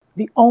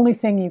the only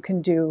thing you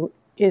can do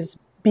is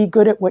be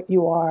good at what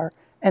you are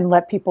and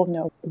let people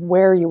know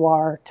where you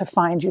are to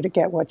find you to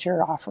get what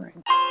you're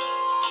offering.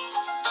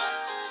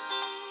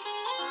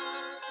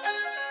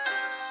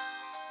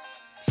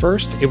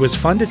 First, it was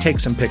fun to take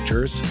some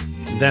pictures,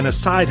 then a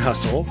side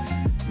hustle.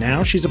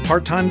 Now she's a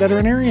part-time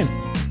veterinarian.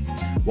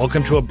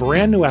 Welcome to a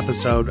brand new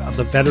episode of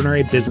the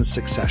Veterinary Business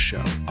Success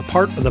Show, a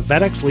part of the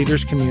VetX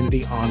Leaders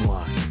community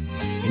online.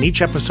 In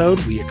each episode,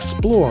 we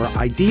explore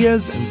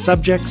ideas and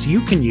subjects you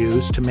can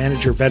use to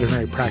manage your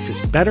veterinary practice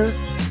better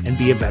and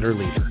be a better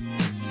leader.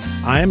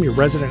 I am your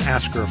resident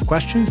asker of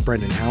questions,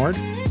 Brendan Howard,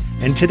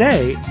 and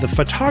today, the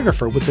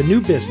photographer with the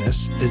new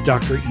business is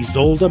Dr.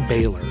 Isolde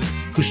Baylor,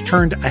 who's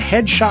turned a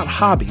headshot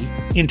hobby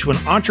into an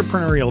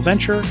entrepreneurial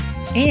venture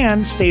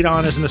and stayed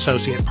on as an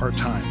associate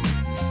part-time.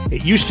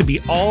 It used to be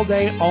all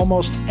day,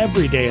 almost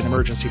every day in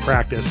emergency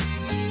practice.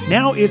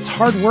 Now it's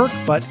hard work,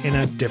 but in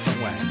a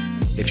different way.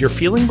 If you're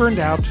feeling burned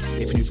out,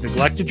 if you've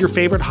neglected your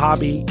favorite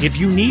hobby, if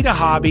you need a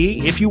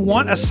hobby, if you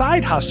want a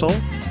side hustle,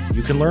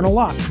 you can learn a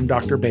lot from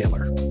Dr.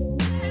 Baylor.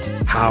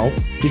 How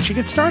did she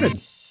get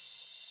started?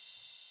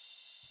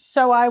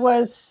 So I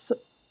was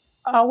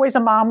always a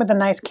mom with a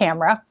nice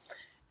camera.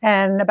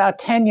 And about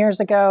 10 years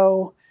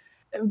ago,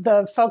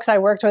 the folks I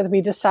worked with,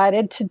 we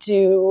decided to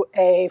do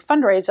a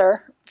fundraiser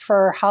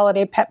for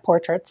holiday pet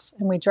portraits.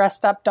 And we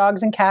dressed up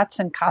dogs and cats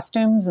in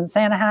costumes and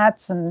Santa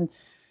hats. And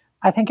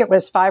I think it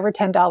was $5 or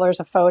 $10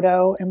 a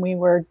photo. And we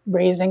were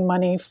raising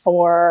money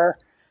for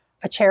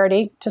a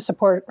charity to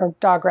support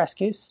dog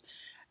rescues.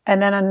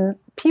 And then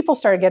people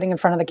started getting in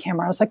front of the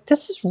camera. I was like,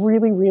 this is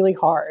really, really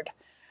hard.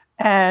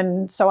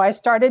 And so I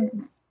started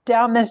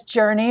down this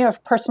journey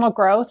of personal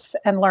growth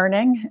and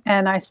learning.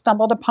 And I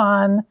stumbled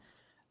upon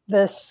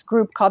this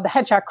group called the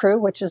Headshot Crew,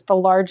 which is the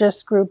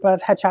largest group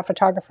of headshot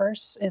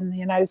photographers in the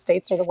United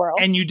States or the world.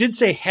 And you did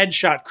say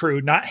Headshot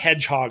Crew, not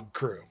Hedgehog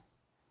Crew.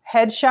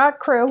 Headshot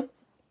Crew,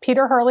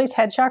 Peter Hurley's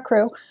Headshot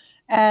Crew.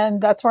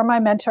 And that's where my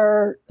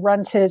mentor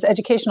runs his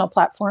educational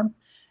platform.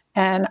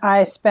 And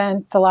I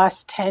spent the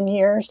last 10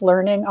 years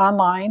learning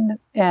online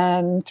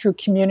and through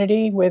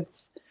community with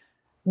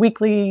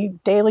weekly,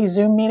 daily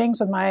Zoom meetings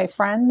with my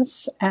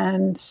friends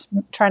and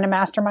trying to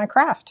master my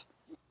craft.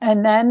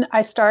 And then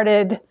I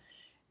started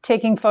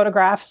taking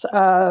photographs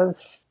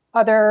of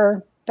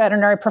other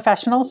veterinary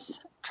professionals,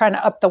 trying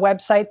to up the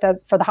website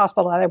for the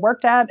hospital that I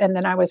worked at. And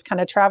then I was kind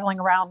of traveling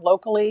around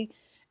locally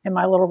in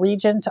my little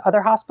region to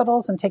other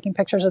hospitals and taking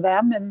pictures of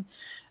them. And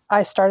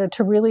I started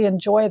to really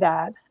enjoy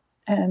that.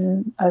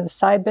 And a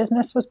side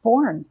business was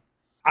born.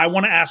 I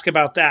want to ask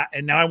about that.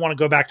 And now I want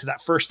to go back to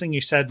that first thing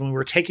you said when we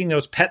were taking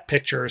those pet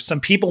pictures.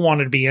 Some people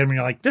wanted to be in and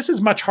you're like, this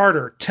is much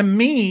harder. To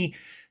me,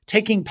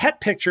 taking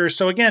pet pictures.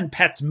 So again,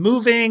 pets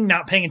moving,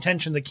 not paying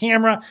attention to the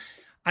camera.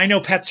 I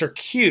know pets are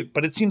cute,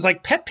 but it seems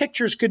like pet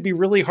pictures could be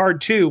really hard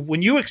too.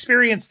 When you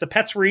experienced the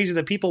pets were easy,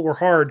 the people were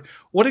hard,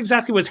 what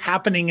exactly was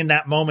happening in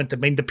that moment that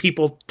made the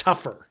people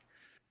tougher?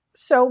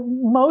 So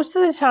most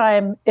of the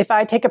time, if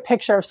I take a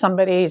picture of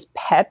somebody's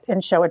pet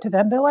and show it to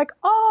them, they're like,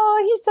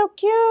 oh, he's so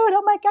cute.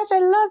 Oh my gosh, I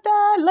love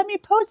that. Let me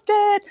post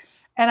it.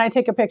 And I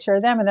take a picture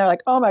of them and they're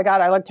like, oh my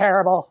God, I look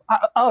terrible.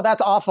 Oh,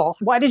 that's awful.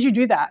 Why did you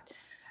do that?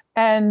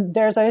 And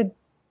there's a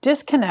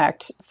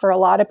disconnect for a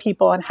lot of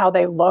people on how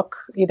they look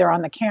either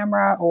on the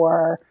camera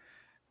or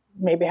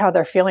maybe how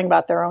they're feeling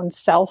about their own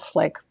self,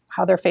 like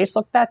how their face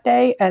looked that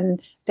day.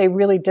 And they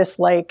really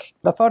dislike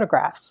the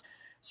photographs.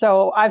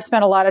 So I've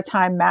spent a lot of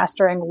time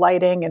mastering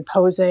lighting and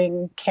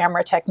posing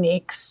camera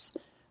techniques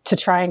to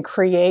try and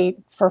create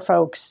for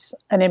folks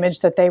an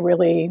image that they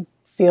really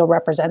feel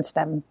represents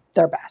them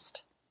their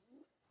best.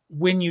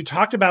 When you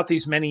talked about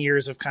these many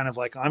years of kind of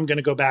like, I'm going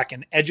to go back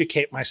and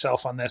educate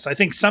myself on this, I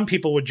think some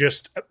people would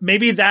just,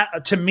 maybe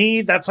that, to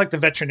me, that's like the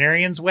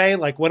veterinarian's way.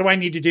 Like, what do I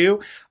need to do?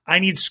 I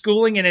need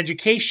schooling and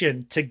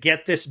education to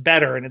get this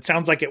better. And it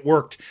sounds like it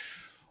worked.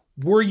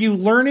 Were you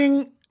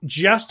learning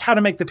just how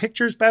to make the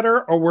pictures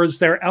better, or was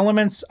there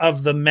elements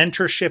of the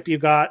mentorship you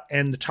got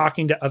and the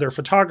talking to other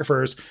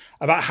photographers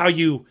about how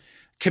you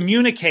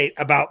communicate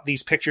about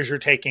these pictures you're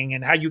taking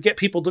and how you get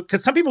people to,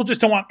 because some people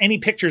just don't want any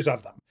pictures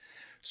of them.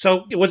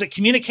 So was it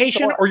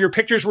communication or your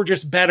pictures were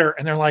just better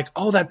and they're like,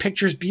 oh, that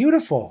picture's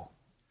beautiful?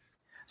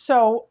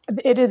 So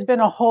it has been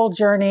a whole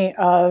journey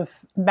of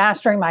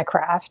mastering my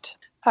craft.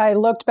 I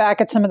looked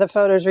back at some of the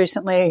photos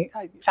recently.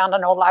 I found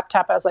an old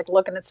laptop. I was like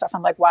looking at stuff.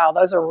 I'm like, wow,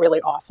 those are really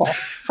awful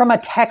from a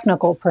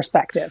technical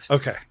perspective.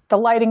 Okay. The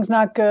lighting's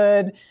not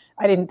good.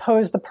 I didn't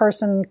pose the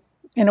person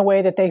in a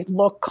way that they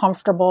look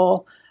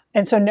comfortable.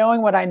 And so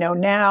knowing what I know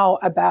now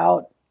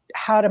about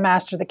how to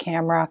master the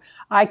camera,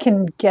 I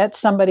can get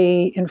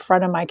somebody in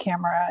front of my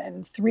camera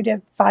in 3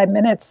 to 5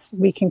 minutes.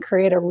 We can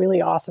create a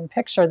really awesome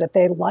picture that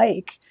they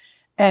like.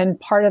 And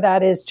part of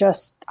that is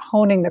just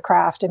honing the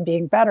craft and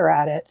being better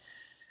at it.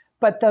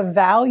 But the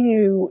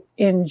value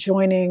in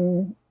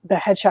joining the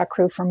Headshot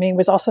Crew for me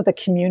was also the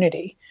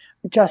community.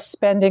 Just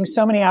spending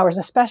so many hours,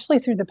 especially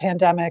through the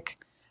pandemic,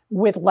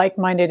 with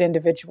like-minded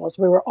individuals.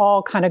 We were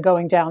all kind of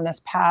going down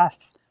this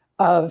path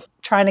of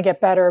trying to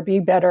get better, be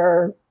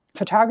better,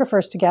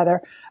 photographers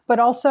together, but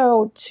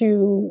also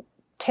to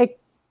take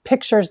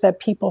pictures that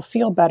people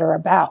feel better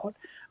about.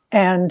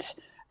 And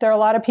there are a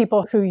lot of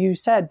people who, you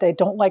said, they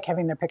don't like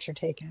having their picture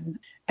taken.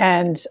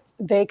 And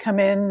they come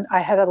in. I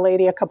had a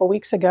lady a couple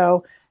weeks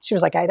ago. She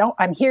was like,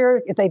 I'm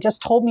here. They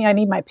just told me I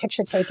need my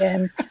picture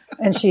taken.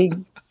 And she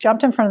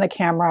jumped in front of the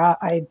camera.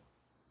 I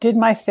did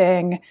my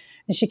thing.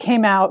 And she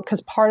came out,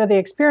 because part of the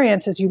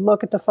experience is you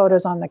look at the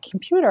photos on the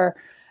computer.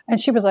 And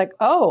she was like,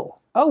 oh,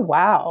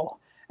 wow.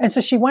 And so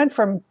she went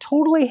from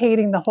totally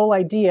hating the whole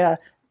idea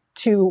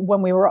to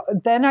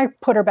then I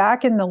put her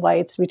back in the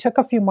lights. We took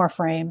a few more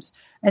frames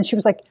and she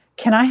was like,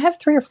 can I have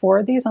 3 or 4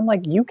 of these? I'm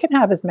like, you can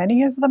have as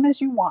many of them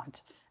as you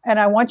want. And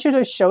I want you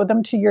to show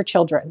them to your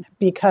children,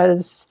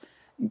 because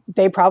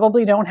they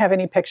probably don't have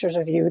any pictures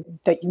of you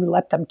that you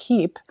let them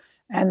keep.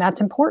 And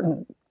that's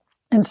important.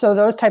 And so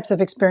those types of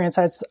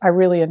experiences I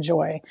really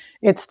enjoy.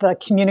 It's the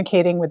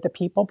communicating with the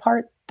people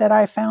part that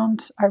I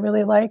found I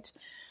really liked.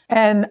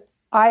 And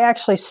I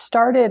actually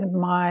started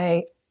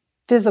my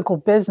physical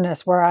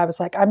business where I was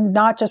like, I'm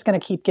not just going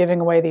to keep giving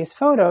away these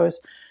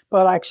photos,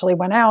 but I actually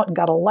went out and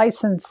got a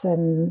license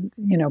and,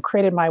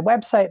 created my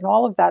website and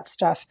all of that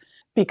stuff,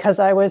 because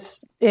I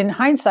was, in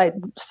hindsight,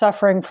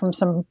 suffering from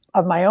some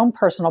of my own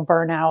personal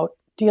burnout,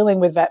 dealing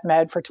with vet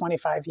med for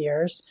 25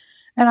 years.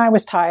 And I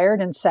was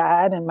tired and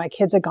sad, and my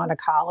kids had gone to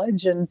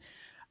college, and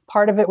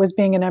part of it was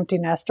being an empty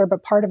nester,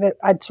 but part of it,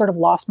 I'd sort of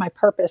lost my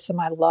purpose and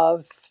my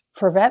love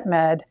for vet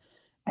med.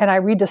 And I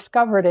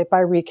rediscovered it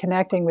by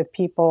reconnecting with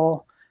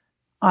people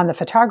on the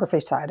photography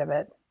side of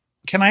it.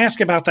 Can I ask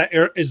about that?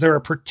 Is there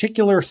a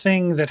particular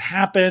thing that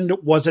happened?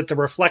 Was it the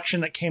reflection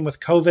that came with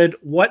COVID?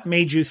 What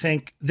made you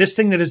think this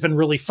thing that has been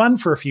really fun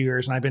for a few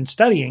years and I've been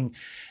studying,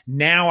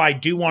 now I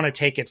do want to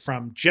take it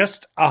from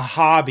just a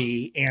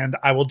hobby and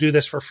I will do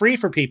this for free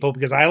for people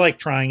because I like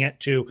trying it,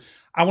 to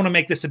I want to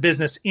make this a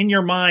business? In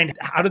your mind,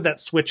 how did that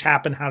switch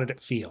happen? How did it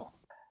feel?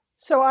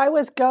 So I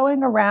was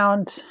going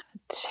around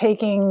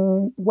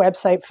taking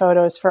website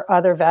photos for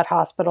other vet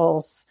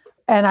hospitals.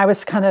 And I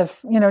was kind of,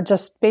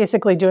 just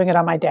basically doing it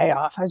on my day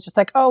off. I was just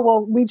like, oh,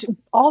 well,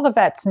 all the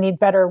vets need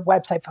better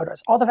website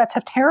photos. All the vets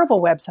have terrible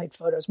website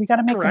photos. We got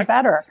to make them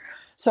better.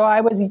 So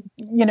I was,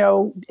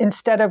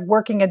 instead of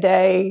working a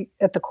day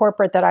at the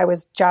corporate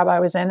job I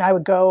was in, I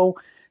would go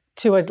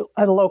to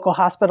a local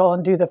hospital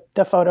and do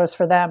the photos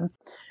for them.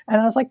 And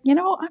I was like,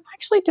 I'm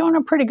actually doing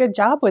a pretty good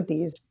job with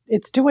these.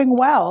 It's doing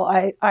well.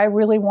 I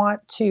really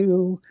want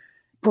to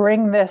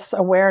bring this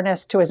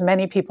awareness to as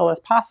many people as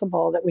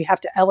possible, that we have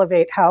to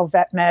elevate how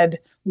vet med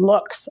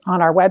looks on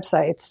our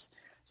websites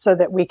so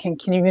that we can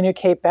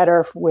communicate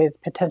better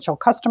with potential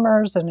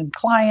customers and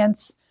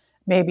clients,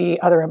 maybe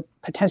other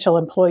potential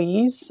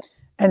employees.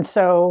 And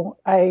so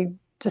I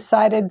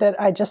decided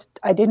that I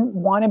didn't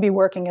want to be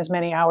working as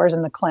many hours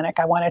in the clinic.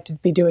 I wanted to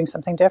be doing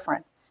something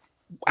different.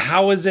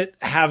 How is it,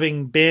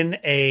 having been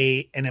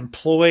an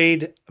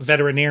employed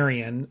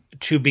veterinarian,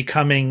 to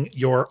becoming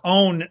your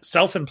own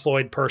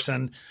self-employed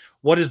person?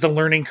 What has the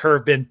learning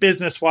curve been,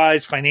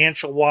 business-wise,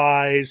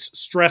 financial-wise,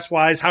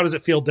 stress-wise? How does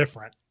it feel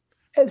different?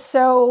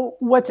 So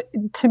what's,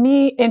 to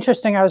me,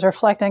 interesting, I was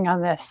reflecting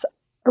on this.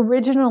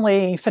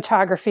 Originally,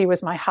 photography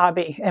was my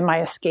hobby and my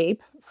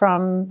escape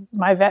from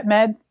my vet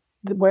med,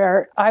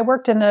 where I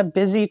worked in the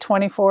busy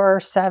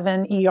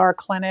 24/7 ER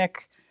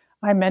clinic.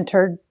 I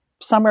mentored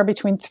somewhere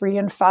between 3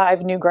 and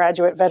 5 new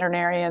graduate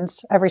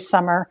veterinarians every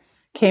summer,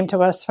 came to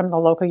us from the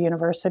local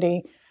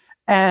university.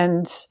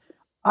 And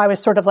I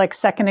was sort of like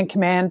second in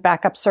command,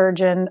 backup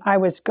surgeon. I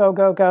was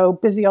go,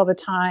 busy all the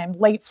time,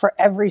 late for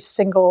every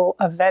single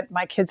event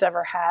my kids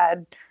ever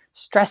had,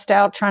 stressed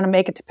out trying to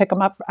make it to pick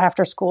them up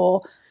after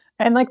school.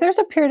 And there's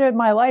a period in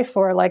my life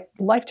where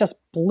life just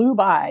blew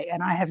by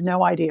and I have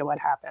no idea what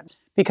happened,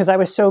 because I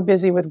was so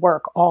busy with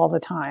work all the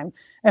time.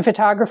 And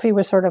photography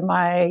was sort of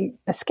my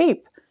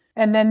escape.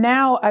 And then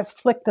now I've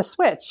flicked the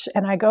switch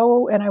and I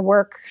go and I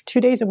work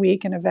 2 days a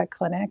week in a vet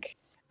clinic.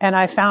 And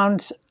I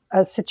found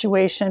a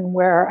situation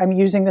where I'm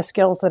using the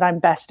skills that I'm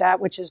best at,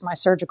 which is my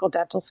surgical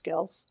dental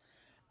skills.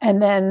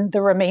 And then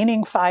the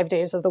remaining 5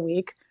 days of the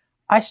week,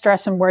 I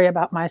stress and worry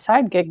about my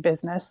side gig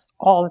business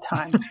all the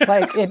time.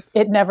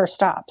 It never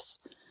stops.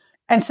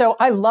 And so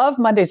I love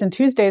Mondays and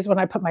Tuesdays when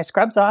I put my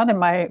scrubs on and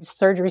my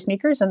surgery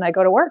sneakers and I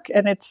go to work.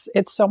 And it's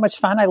so much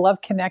fun. I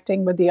love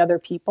connecting with the other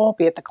people,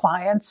 be it the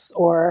clients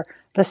or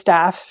the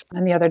staff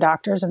and the other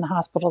doctors in the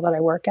hospital that I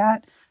work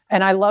at.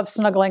 And I love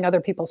snuggling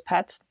other people's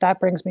pets. That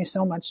brings me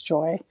so much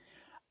joy.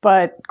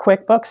 But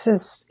QuickBooks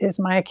is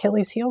my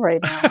Achilles heel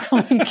right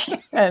now.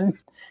 And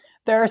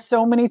there are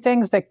so many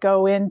things that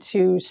go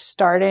into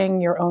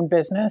starting your own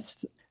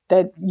business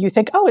that you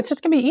think, oh, it's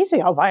just going to be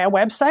easy. I'll buy a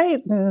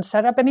website and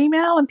set up an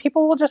email and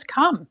people will just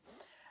come.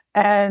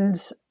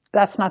 And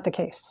that's not the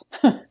case.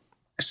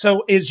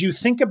 So as you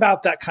think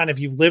about that, kind of,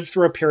 you lived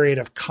through a period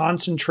of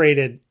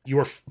concentrated, you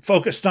were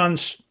focused on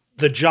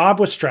the job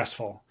was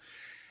stressful.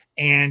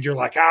 And you're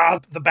like,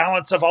 the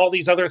balance of all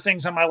these other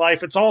things in my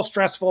life, it's all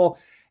stressful.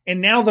 And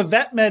now the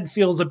vet med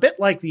feels a bit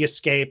like the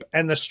escape,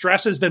 and the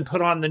stress has been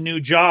put on the new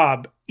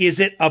job. Is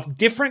it a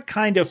different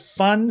kind of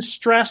fun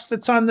stress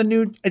that's on the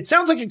new? It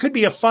sounds like it could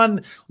be a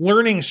fun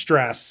learning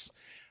stress,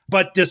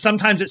 but does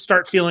sometimes it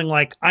start feeling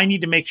like I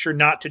need to make sure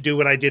not to do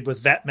what I did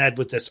with vet med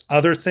with this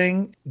other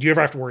thing? Do you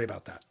ever have to worry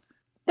about that?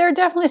 There are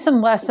definitely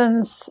some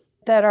lessons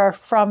that are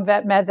from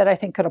vet med that I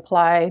think could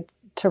apply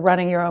to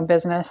running your own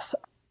business.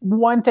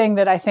 One thing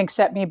that I think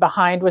set me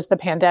behind was the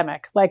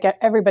pandemic. Like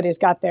everybody's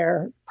got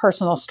their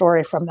personal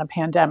story from the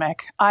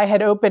pandemic. I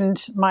had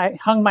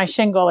hung my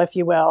shingle, if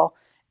you will,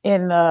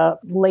 in the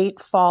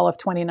late fall of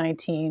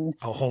 2019.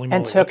 Oh, holy moly.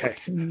 And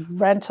took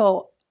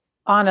rental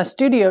on a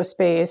studio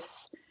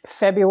space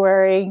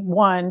February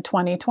 1,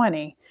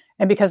 2020.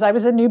 And because I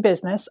was a new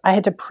business, I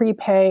had to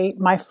prepay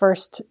my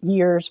first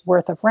year's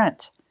worth of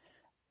rent.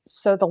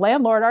 So the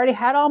landlord already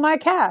had all my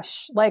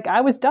cash. Like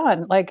I was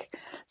done.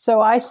 So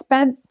I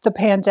spent the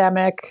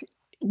pandemic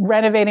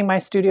renovating my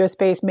studio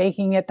space,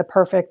 making it the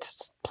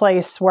perfect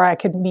place where I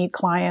could meet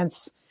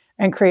clients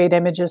and create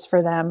images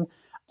for them.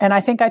 And I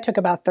think I took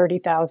about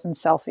 30,000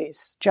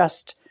 selfies,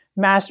 just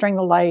mastering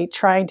the light,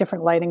 trying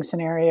different lighting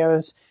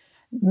scenarios,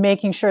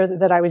 making sure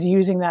that I was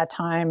using that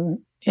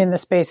time in the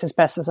space as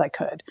best as I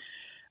could.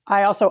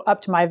 I also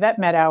upped my vet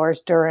med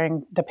hours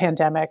during the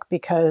pandemic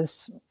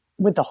because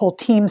with the whole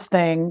Teams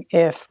thing,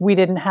 if we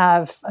didn't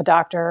have a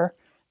doctor,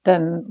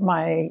 then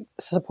my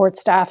support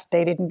staff,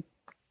 they didn't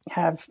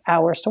have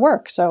hours to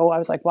work. So I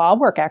was like, well, I'll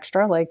work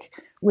extra.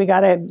 We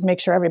got to make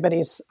sure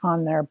everybody's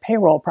on their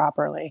payroll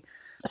properly.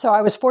 So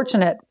I was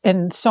fortunate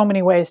in so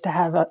many ways to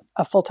have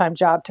a full-time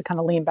job to kind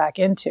of lean back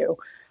into.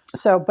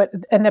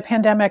 And the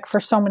pandemic for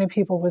so many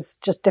people was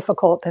just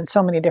difficult in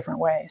so many different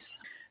ways.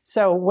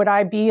 So would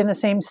I be in the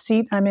same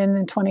seat I'm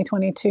in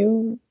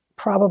 2022?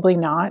 Probably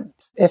not.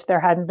 If there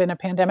hadn't been a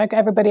pandemic,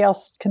 everybody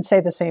else can say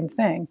the same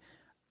thing.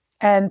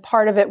 And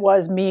part of it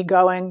was me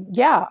going,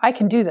 yeah, I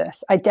can do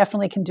this. I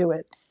definitely can do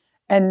it.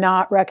 And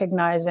not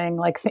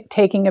recognizing,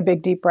 taking a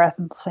big deep breath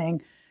and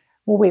saying,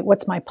 well, wait,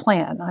 what's my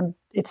plan?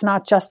 It's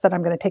not just that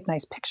I'm going to take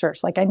nice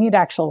pictures. I need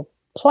actual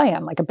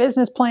plan, like a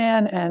business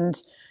plan,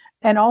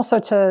 and also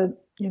to,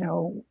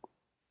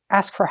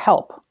 ask for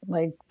help.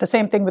 Like the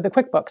same thing with the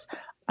QuickBooks.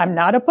 I'm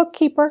not a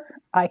bookkeeper.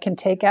 I can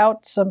take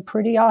out some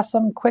pretty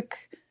awesome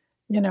quick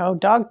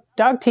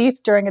dog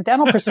teeth during a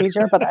dental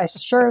procedure, but I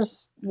sure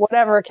as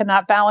whatever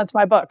cannot balance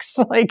my books.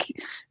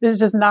 It's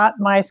just not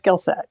my skill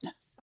set.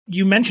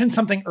 You mentioned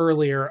something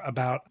earlier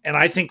about, and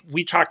I think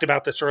we talked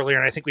about this earlier,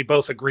 and I think we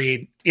both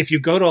agreed, if you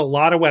go to a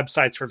lot of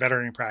websites for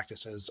veterinary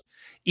practices,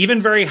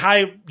 even very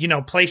high,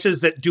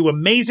 places that do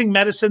amazing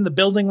medicine, the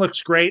building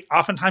looks great.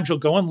 Oftentimes you'll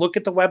go and look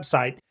at the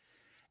website.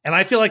 And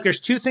I feel like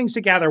there's two things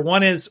to gather.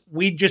 One is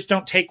we just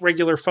don't take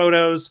regular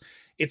photos.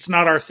 It's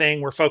not our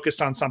thing. We're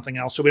focused on something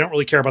else. So we don't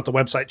really care about the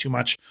website too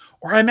much.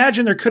 Or I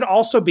imagine there could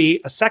also be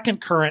a second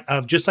current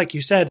of, just like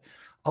you said,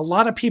 a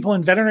lot of people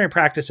in veterinary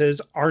practices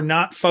are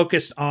not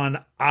focused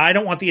on, I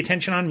don't want the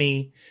attention on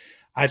me.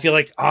 I feel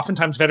like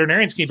oftentimes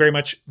veterinarians can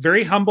be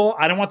very humble.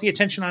 I don't want the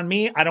attention on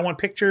me. I don't want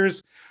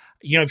pictures.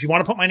 If you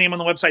want to put my name on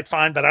the website,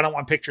 fine, but I don't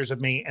want pictures of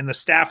me. And the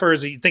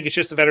staffers, you think it's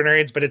just the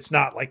veterinarians, but it's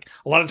not.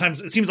 A lot of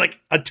times it seems like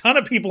a ton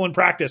of people in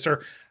practice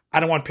are, I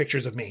don't want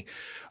pictures of me.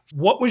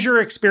 What was your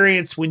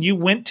experience when you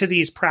went to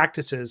these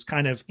practices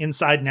kind of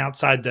inside and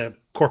outside the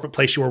corporate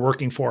place you were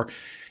working for?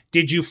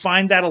 Did you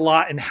find that a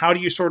lot? And how do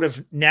you sort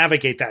of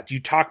navigate that? Do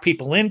you talk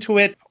people into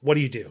it? What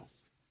do you do?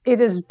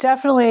 It is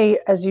definitely,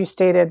 as you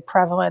stated,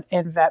 prevalent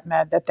in vet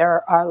med that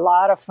there are a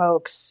lot of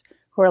folks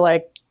who are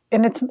like,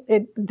 and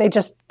they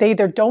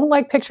either don't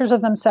like pictures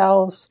of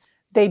themselves,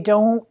 they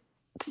don't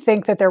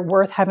think that they're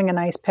worth having a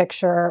nice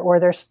picture, or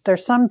there's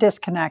some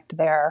disconnect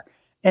there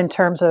in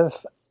terms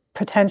of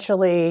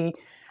potentially,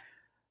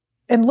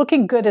 and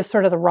looking good is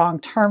sort of the wrong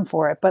term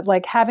for it, but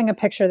having a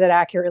picture that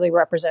accurately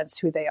represents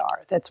who they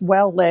are, that's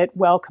well lit,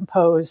 well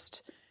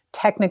composed,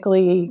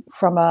 technically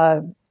from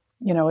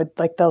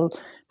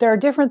there are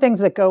different things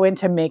that go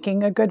into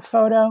making a good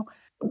photo.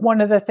 One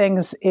of the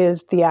things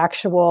is the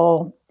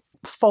actual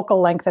focal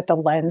length that the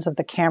lens of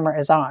the camera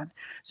is on.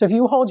 So if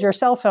you hold your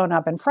cell phone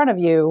up in front of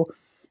you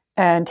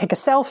and take a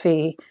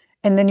selfie,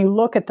 and then you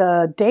look at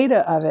the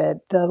data of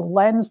it, the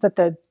lens that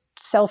the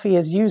selfie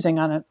is using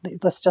on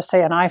let's just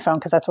say an iPhone,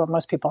 because that's what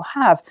most people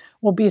have,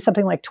 will be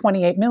something like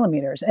 28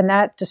 millimeters. And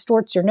that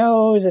distorts your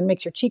nose and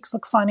makes your cheeks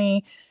look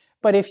funny.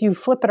 But if you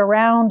flip it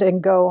around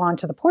and go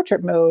onto the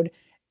portrait mode,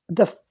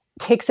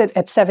 takes it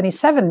at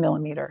 77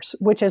 millimeters,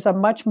 which is a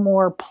much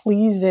more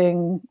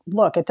pleasing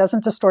look. It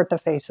doesn't distort the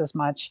face as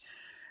much.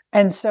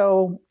 And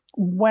so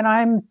when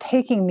I'm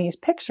taking these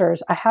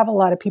pictures, I have a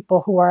lot of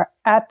people who are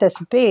at this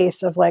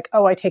base of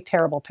I take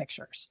terrible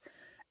pictures.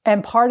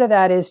 And part of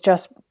that is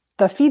just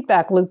the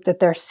feedback loop that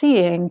they're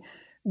seeing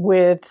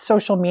with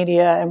social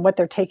media and what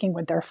they're taking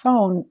with their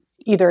phone.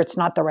 Either it's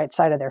not the right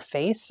side of their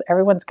face.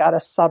 Everyone's got a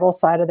subtle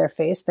side of their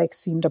face they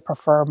seem to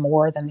prefer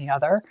more than the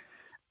other.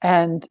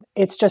 And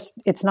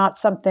it's not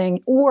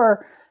something,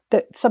 or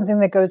that something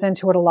that goes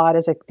into it a lot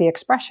is the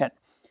expression.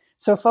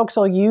 So folks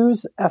will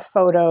use a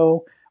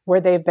photo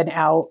where they've been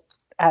out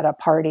at a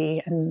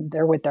party and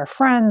they're with their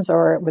friends,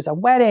 or it was a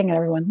wedding and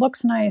everyone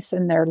looks nice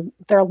and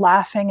they're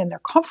laughing and they're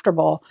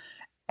comfortable,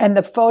 and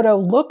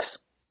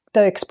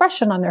the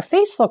expression on their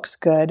face looks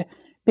good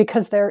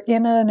because they're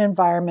in an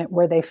environment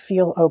where they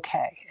feel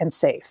okay and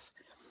safe.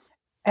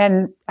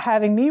 And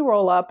having me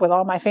roll up with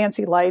all my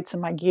fancy lights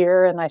and my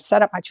gear, and I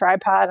set up my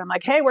tripod, I'm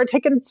like, hey, we're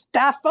taking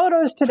staff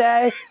photos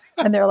today.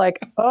 And they're like,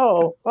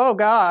 oh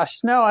gosh,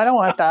 no, I don't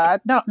want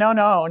that.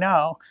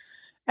 No.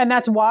 And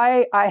that's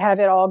why I have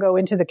it all go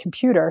into the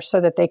computer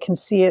so that they can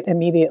see it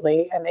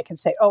immediately and they can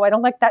say, oh, I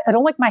don't like that. I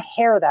don't like my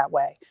hair that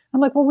way. I'm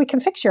like, well, we can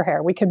fix your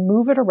hair. We can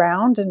move it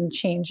around and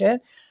change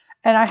it.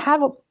 And I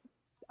have,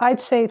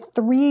 I'd say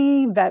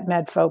 3 vet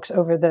med folks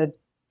over the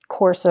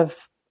course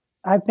of,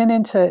 I've been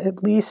into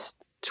at least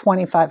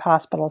 25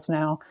 hospitals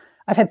now.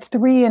 I've had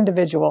 3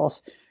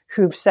 individuals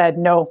who've said,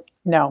 no,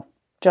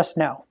 just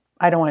no,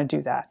 I don't want to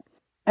do that.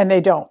 And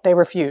they don't, they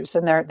refuse.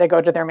 And they go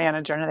to their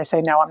manager and they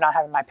say, no, I'm not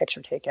having my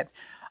picture taken.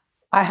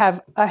 I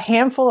have a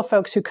handful of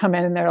folks who come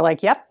in and they're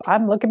like, yep,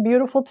 I'm looking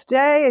beautiful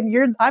today.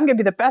 And I'm going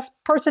to be the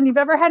best person you've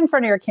ever had in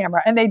front of your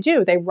camera. And they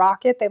do, they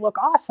rock it. They look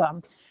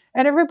awesome.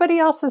 And everybody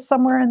else is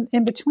somewhere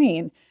in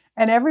between.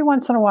 And every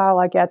once in a while,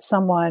 I get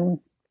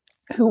someone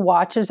who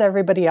watches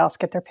everybody else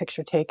get their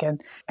picture taken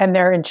and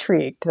they're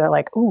intrigued. They're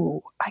like,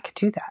 ooh, I could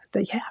do that.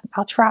 But yeah,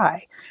 I'll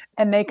try.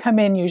 And they come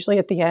in usually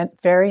at the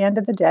very end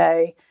of the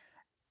day,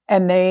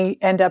 and they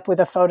end up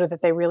with a photo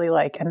that they really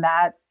like. And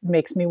that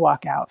makes me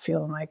walk out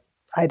feeling like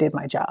I did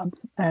my job.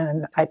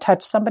 And I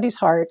touched somebody's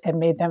heart and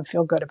made them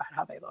feel good about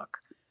how they look.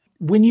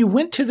 When you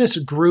went to this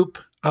group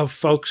of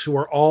folks who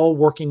are all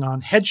working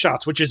on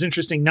headshots, which is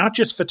interesting, not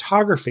just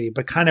photography,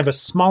 but kind of a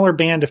smaller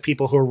band of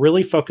people who are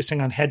really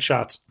focusing on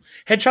headshots.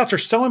 Headshots are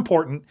so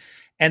important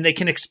and they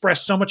can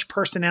express so much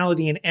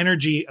personality and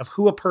energy of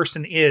who a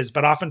person is,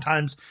 but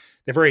oftentimes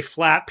they're very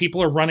flat.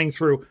 People are running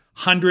through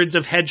hundreds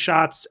of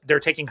headshots.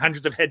 They're taking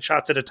hundreds of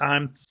headshots at a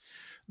time.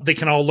 They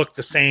can all look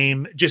the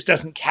same. It just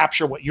doesn't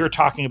capture what you're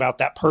talking about,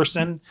 that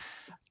person.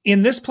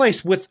 In this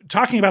place, with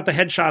talking about the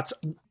headshots,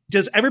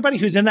 does everybody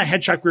who's in that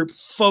headshot group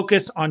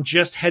focus on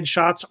just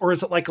headshots, or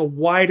is it like a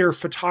wider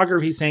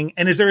photography thing?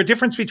 And is there a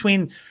difference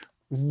between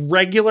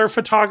regular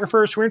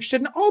photographers who are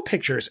interested in all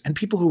pictures and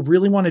people who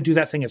really want to do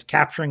that thing of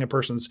capturing a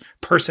person's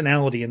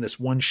personality in this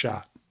one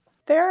shot?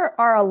 There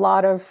are a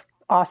lot of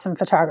awesome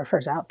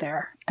photographers out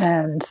there,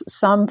 and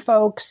some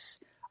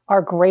folks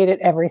are great at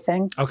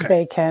everything. Okay.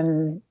 They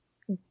can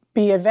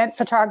be event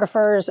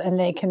photographers and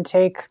they can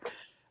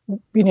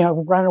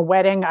run a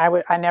wedding.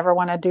 I never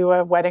want to do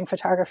a wedding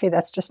photography.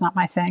 That's just not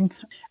my thing.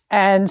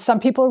 And some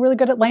people are really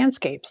good at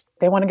landscapes.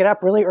 They want to get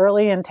up really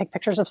early and take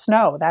pictures of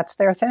snow. That's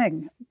their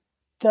thing.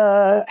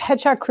 The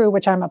headshot crew,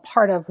 which I'm a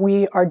part of,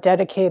 we are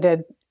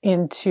dedicated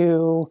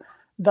into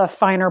the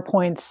finer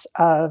points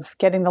of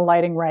getting the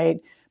lighting right,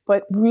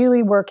 but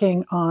really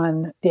working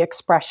on the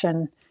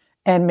expression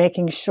and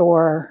making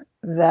sure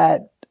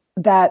that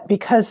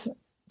because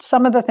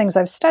some of the things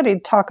I've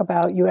studied talk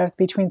about you have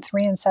between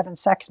 3 and 7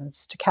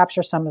 seconds to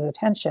capture someone's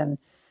attention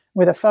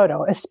with a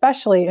photo,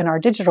 especially in our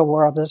digital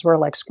world as we're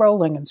like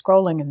scrolling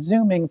and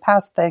zooming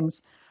past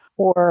things.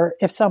 Or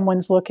if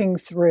someone's looking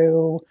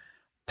through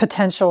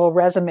potential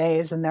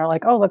resumes and they're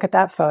like, oh, look at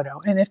that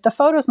photo. And if the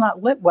photo's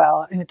not lit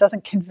well and it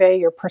doesn't convey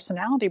your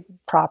personality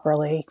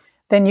properly,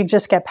 then you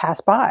just get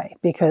passed by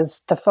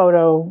because the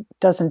photo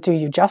doesn't do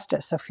you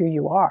justice of who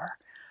you are.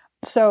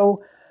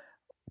 So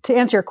to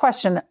answer your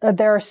question,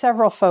 there are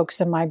several folks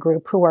in my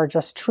group who are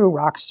just true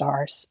rock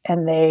stars,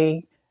 and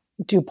they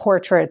do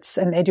portraits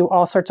and they do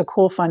all sorts of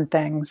cool, fun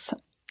things.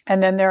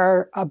 And then there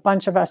are a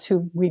bunch of us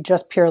who we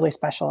just purely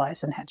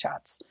specialize in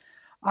headshots.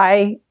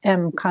 I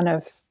am kind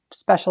of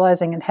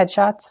specializing in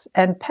headshots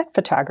and pet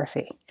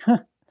photography.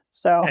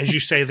 So, as you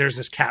say, there's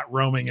this cat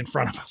roaming in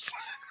front of us.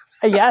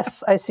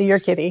 Yes, I see your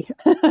kitty.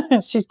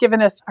 She's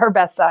given us her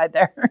best side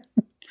there.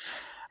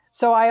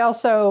 So I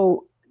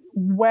also,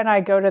 when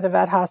I go to the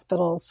vet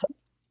hospitals,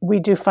 we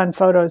do fun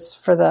photos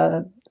for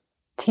the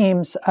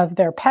teams of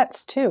their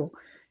pets too,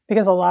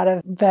 because a lot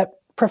of vet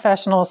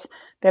professionals,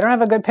 they don't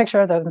have a good picture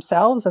of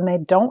themselves and they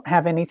don't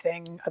have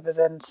anything other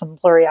than some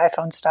blurry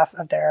iPhone stuff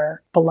of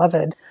their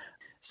beloved.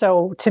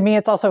 So to me,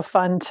 it's also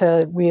fun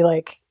we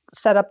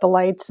set up the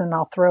lights and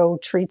I'll throw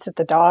treats at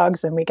the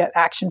dogs and we get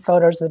action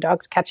photos of the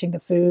dogs catching the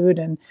food.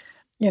 And,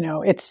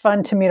 it's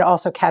fun to me to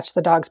also catch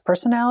the dog's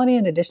personality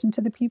in addition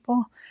to the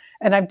people.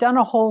 And I've done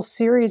a whole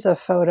series of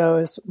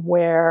photos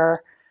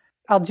where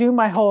I'll do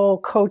my whole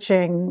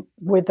coaching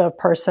with the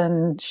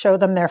person, show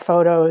them their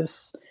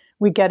photos.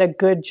 We get a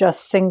good,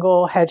 just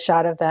single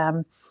headshot of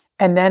them.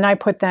 And then I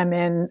put them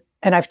in,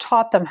 and I've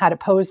taught them how to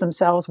pose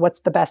themselves,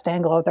 what's the best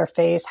angle of their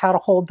face, how to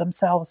hold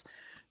themselves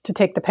to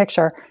take the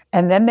picture.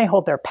 And then they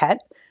hold their pet.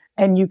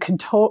 And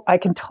I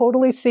can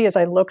totally see as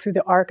I look through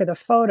the arc of the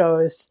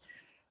photos,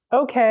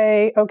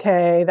 okay,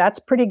 that's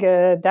pretty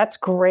good. That's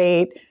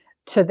great.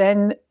 To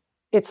then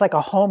it's like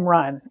a home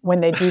run when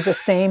they do the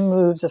same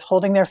moves of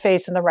holding their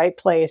face in the right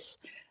place.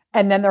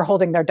 And then they're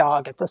holding their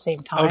dog at the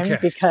same time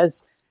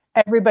because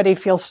everybody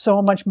feels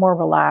so much more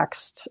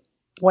relaxed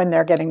when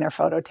they're getting their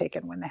photo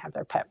taken, when they have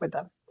their pet with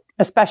them,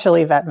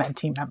 especially vet med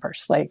team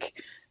members. Like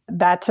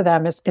that to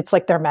them it's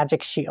like their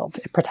magic shield.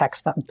 It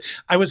protects them.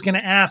 I was going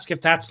to ask if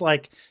that's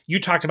like, you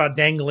talked about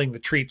dangling the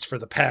treats for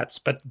the pets,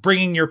 but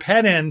bringing your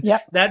pet in,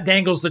 that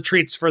dangles the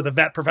treats for the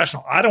vet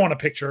professional. I don't want a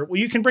picture. Well,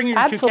 you can bring your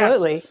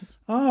Absolutely. 2 cats.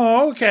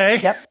 Oh,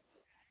 okay.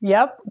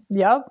 Yep.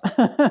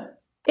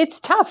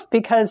 It's tough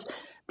because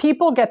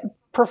people get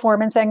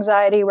performance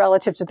anxiety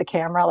relative to the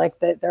camera. Like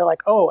they're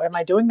like, oh, am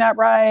I doing that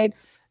right?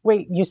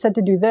 Wait, you said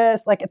to do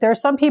this. Like there are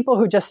some people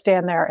who just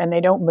stand there and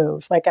they don't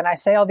move. Like, and I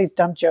say all these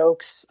dumb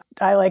jokes.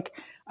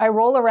 I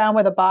roll around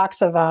with a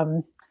box of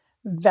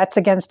Vets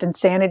Against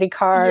Insanity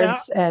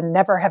cards and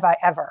Never Have I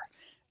Ever.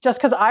 Just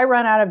because I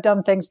run out of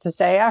dumb things to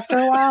say after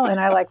a while,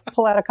 and I like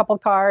pull out a couple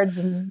of cards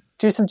and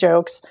do some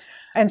jokes.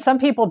 And some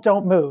people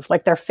don't move,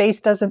 like their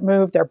face doesn't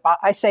move.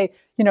 I say,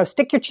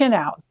 stick your chin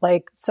out,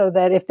 like so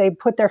that if they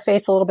put their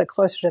face a little bit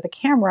closer to the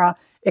camera,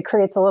 it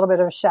creates a little bit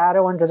of a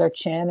shadow under their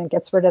chin and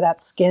gets rid of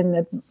that skin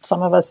that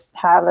some of us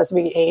have as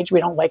we age. We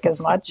don't like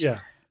as much. Yeah.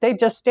 They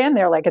just stand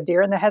there like a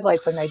deer in the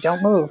headlights and they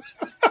don't move.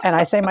 And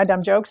I say my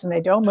dumb jokes and they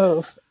don't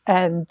move.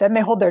 And then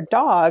they hold their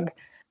dog.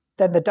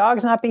 Then the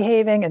dog's not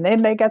behaving, and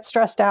then they get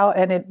stressed out,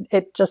 and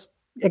it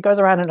goes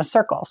around in a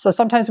circle. So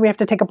sometimes we have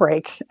to take a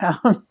break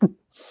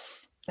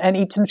and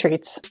eat some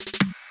treats.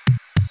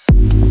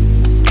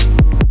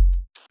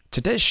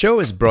 Today's show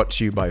is brought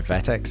to you by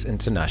Vetex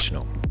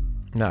International.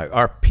 Now,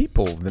 are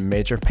people the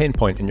major pain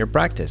point in your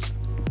practice?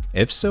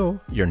 If so,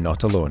 you're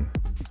not alone.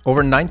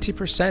 Over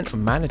 90% of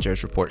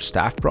managers report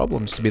staff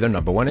problems to be their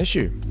number one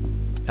issue.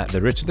 At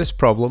the root of this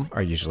problem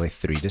are usually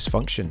 3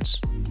 dysfunctions: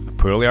 a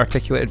poorly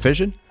articulated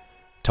vision,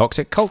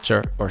 toxic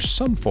culture, or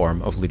some form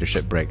of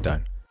leadership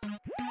breakdown.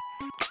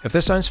 If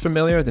this sounds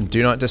familiar, then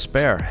do not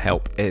despair,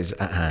 help is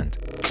at hand.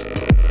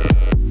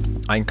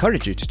 I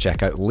encourage you to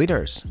check out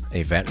Leaders,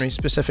 a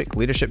veterinary-specific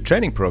leadership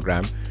training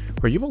program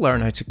where you will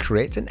learn how to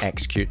create and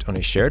execute on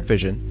a shared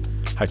vision,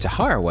 how to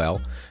hire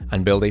well,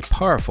 and build a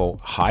powerful,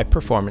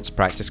 high-performance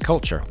practice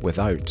culture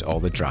without all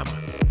the drama.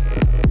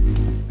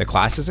 The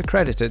class is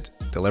accredited,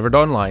 delivered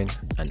online,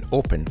 and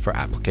open for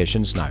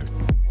applications now.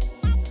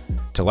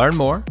 To learn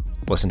more,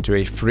 listen to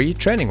a free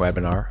training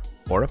webinar,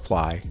 or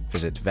apply,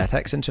 visit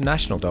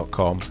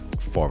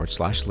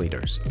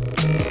vetexinternational.com/leaders.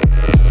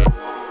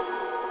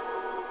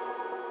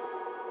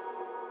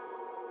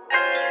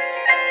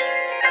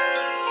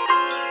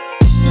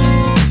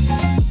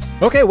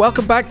 Okay,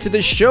 welcome back to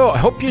the show. I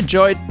hope you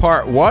enjoyed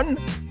part 1.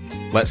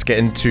 Let's get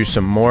into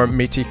some more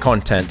meaty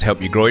content to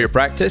help you grow your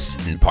practice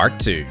in part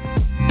 2.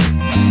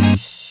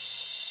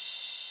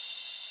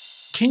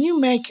 Can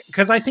you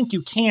because I think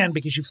you can,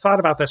 because you've thought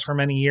about this for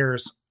many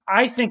years.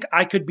 I think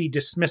I could be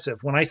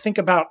dismissive when I think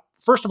about,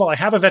 first of all, I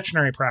have a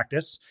veterinary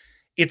practice.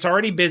 It's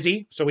already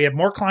busy, so we have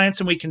more clients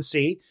than we can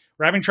see.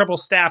 We're having trouble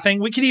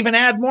staffing. We could even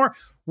add more.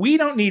 We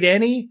don't need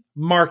any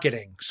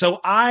marketing. So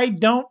I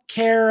don't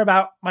care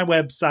about my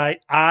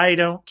website. I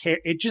don't care.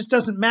 It just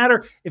doesn't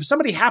matter. If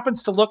somebody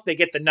happens to look, they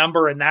get the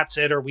number and that's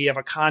it, or we have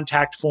a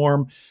contact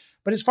form.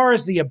 But as far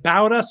as the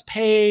About Us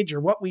page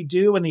or what we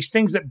do and these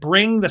things that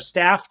bring the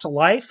staff to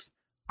life,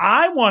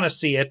 I want to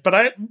see it.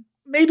 But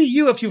maybe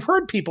if you've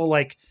heard people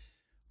like,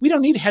 we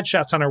don't need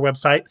headshots on our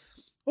website.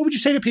 What would you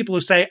say to people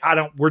who say,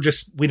 we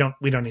don't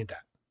need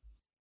that?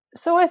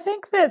 So I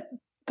think that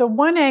the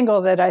one angle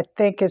that I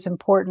think is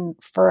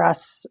important for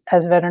us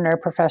as veterinary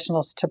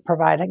professionals to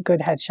provide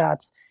good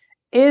headshots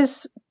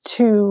is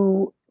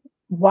to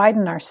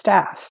widen our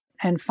staff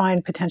and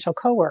find potential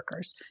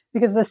coworkers.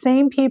 Because the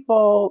same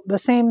people, the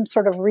same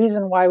sort of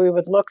reason why we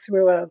would look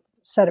through a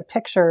set of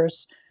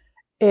pictures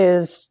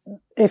is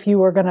if you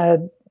were going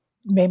to,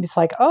 maybe it's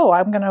like, oh,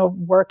 I'm going to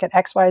work at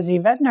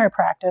XYZ veterinary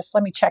practice.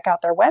 Let me check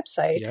out their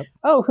website. Yep.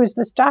 Oh, who's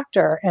this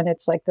doctor? And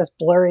it's like this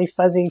blurry,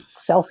 fuzzy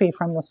selfie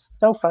from the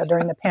sofa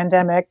during the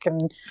pandemic.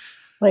 And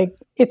like,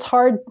 it's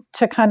hard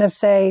to kind of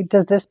say,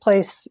 does this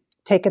place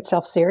take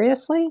itself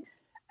seriously?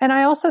 And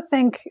I also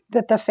think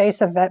that the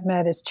face of vet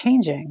med is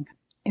changing.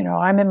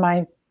 I'm in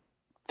my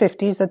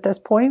 50s at this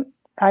point.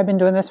 I've been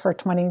doing this for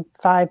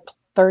 25,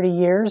 30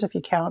 years, if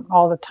you count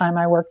all the time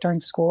I worked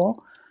during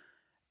school.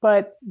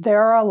 But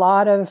there are a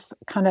lot of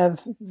kind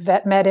of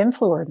vet med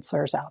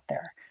influencers out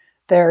there.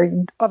 They're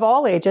of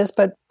all ages,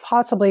 but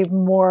possibly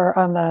more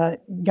on the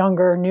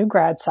younger new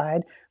grad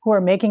side, who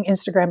are making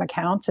Instagram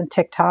accounts and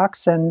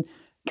TikToks and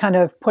kind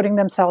of putting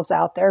themselves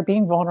out there,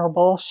 being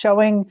vulnerable,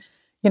 showing,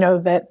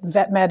 that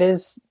vet med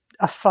is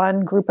a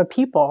fun group of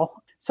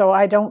people. So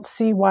I don't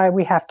see why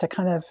we have to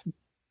kind of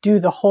do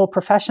the whole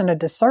profession a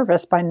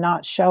disservice by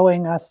not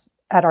showing us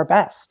at our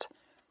best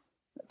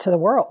to the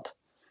world.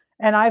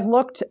 And I've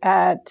looked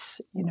at,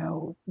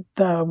 the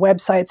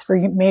websites for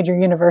major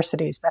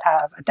universities that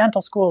have a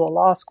dental school, a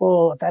law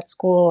school, a vet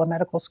school, a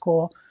medical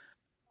school.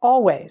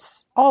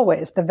 Always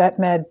the vet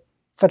med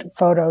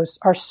photos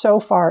are so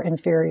far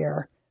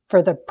inferior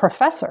for the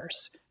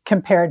professors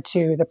compared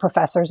to the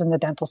professors in the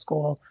dental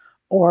school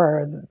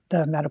or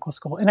the medical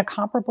school in a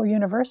comparable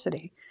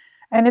university.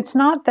 And it's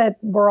not that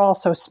we're all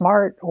so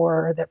smart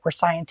or that we're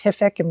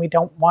scientific and we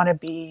don't want to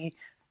be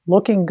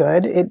looking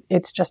good.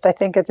 It's just, I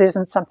think it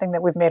isn't something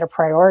that we've made a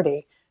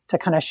priority to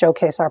kind of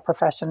showcase our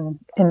profession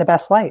in the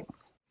best light.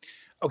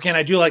 Okay, and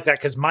I do like that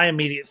because my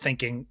immediate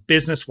thinking,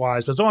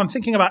 business-wise, was, I'm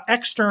thinking about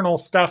external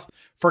stuff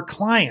for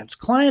clients.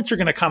 Clients are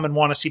going to come and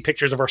want to see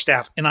pictures of our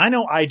staff. And I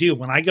know I do.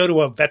 When I go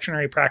to a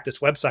veterinary practice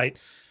website,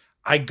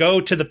 I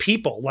go to the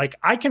people. Like,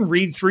 I can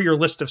read through your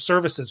list of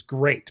services,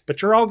 great,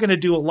 but you're all going to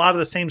do a lot of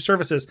the same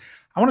services.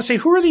 I want to say,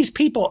 who are these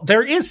people?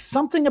 There is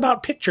something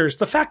about pictures.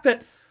 The fact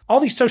that all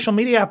these social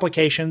media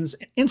applications,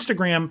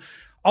 Instagram,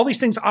 all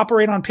these things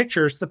operate on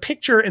pictures. The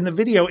picture and the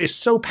video is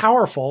so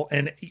powerful.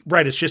 And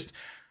right, it's just,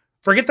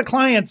 forget the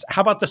clients.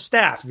 How about the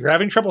staff? If you're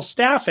having trouble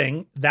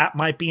staffing, that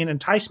might be an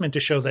enticement to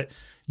show that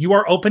you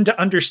are open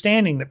to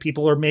understanding that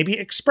people are maybe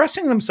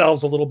expressing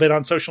themselves a little bit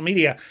on social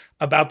media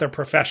about their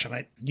profession.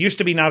 It used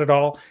to be not at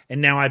all,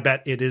 and now I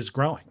bet it is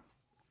growing.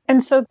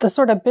 And so the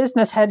sort of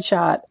business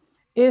headshot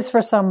is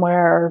for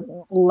somewhere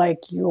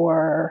like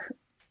your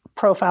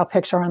profile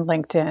picture on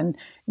LinkedIn,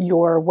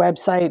 your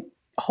website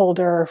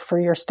holder for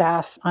your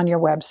staff on your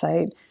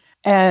website.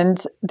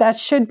 And that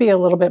should be a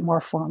little bit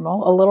more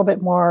formal, a little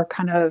bit more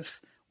kind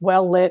of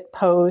well-lit,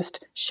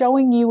 posed,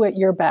 showing you at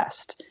your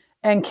best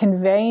and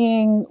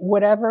conveying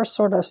whatever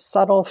sort of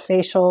subtle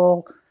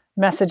facial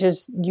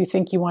messages you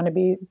think you want to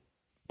be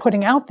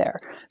putting out there.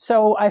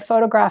 So I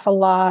photograph a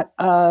lot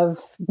of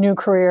new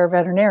career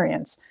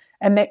veterinarians,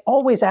 and they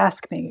always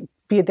ask me,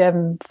 be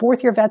them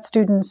fourth-year vet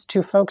students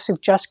to folks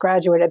who've just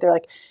graduated, they're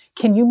like,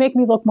 can you make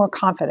me look more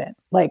confident?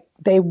 Like,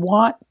 they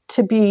want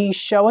to be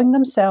showing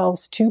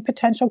themselves to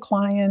potential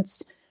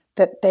clients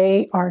that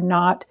they are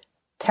not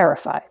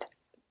terrified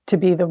to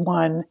be the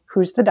one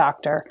who's the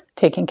doctor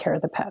taking care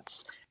of the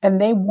pets. And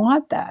they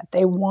want that.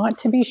 They want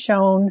to be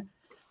shown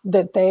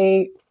that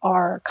they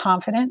are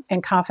confident,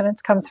 and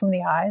confidence comes from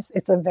the eyes.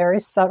 It's a very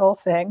subtle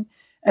thing.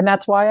 And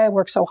that's why I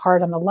work so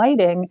hard on the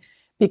lighting,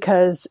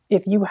 because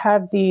if you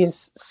have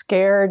these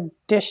scared,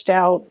 dished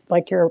out,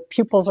 like your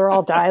pupils are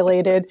all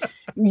dilated,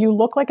 you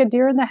look like a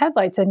deer in the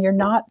headlights, and you're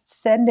not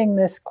sending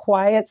this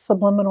quiet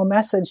subliminal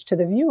message to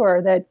the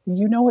viewer that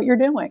you know what you're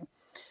doing.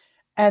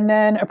 And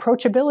then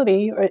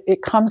approachability,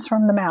 it comes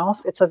from the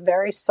mouth. It's a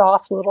very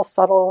soft, little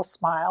subtle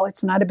smile.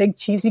 It's not a big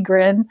cheesy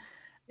grin.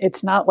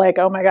 It's not like,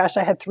 oh my gosh,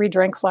 I had 3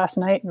 drinks last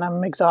night and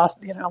I'm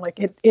exhausted.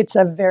 It's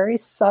a very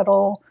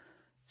subtle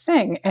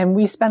thing. And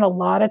we spend a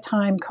lot of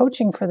time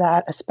coaching for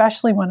that,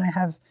 especially when I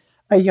have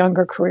a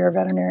younger career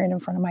veterinarian in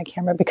front of my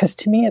camera, because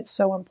to me, it's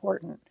so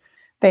important.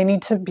 They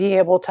need to be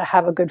able to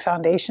have a good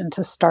foundation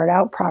to start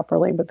out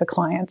properly with the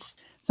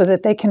clients so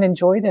that they can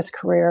enjoy this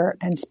career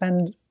and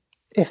spend,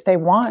 if they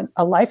want,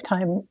 a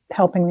lifetime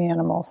helping the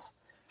animals.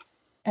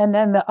 And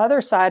then the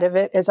other side of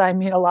it is I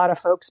meet a lot of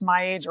folks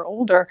my age or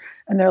older,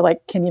 and they're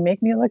like, can you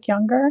make me look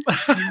younger?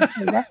 And I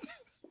say,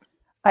 yes,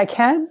 I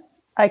can.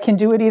 I can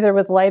do it either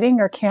with lighting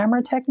or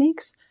camera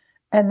techniques.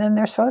 And then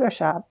there's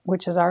Photoshop,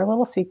 which is our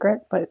little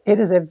secret, but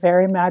it is a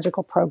very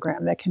magical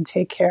program that can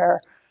take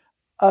care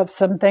of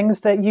some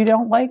things that you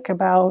don't like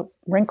about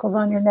wrinkles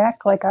on your neck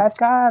like I've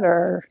got,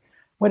 or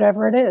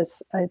whatever it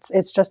is.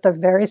 It's just a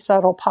very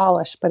subtle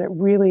polish, but it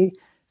really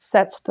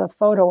sets the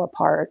photo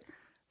apart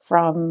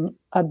from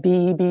a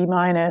B, B-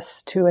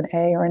 to an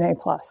A or an A+.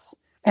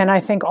 And I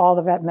think all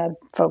the vet med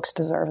folks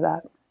deserve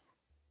that.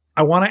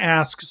 I want to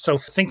ask, so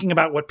thinking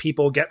about what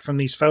people get from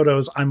these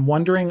photos, I'm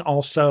wondering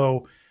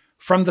also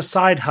from the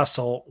side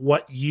hustle,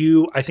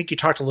 I think you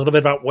talked a little bit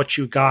about what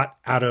you got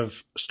out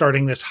of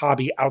starting this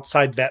hobby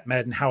outside vet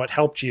med and how it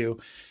helped you.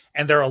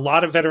 And there are a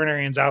lot of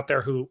veterinarians out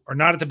there who are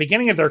not at the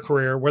beginning of their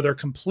career where they're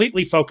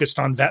completely focused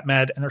on vet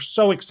med and they're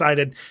so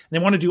excited and they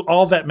want to do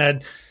all vet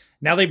med.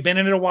 Now they've been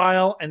in it a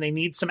while and they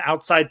need some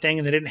outside thing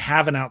and they didn't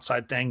have an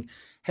outside thing.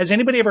 Has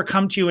anybody ever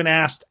come to you and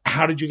asked,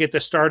 how did you get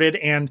this started?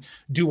 And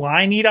do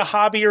I need a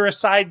hobby or a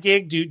side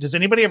gig? Does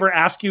anybody ever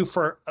ask you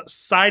for a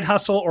side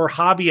hustle or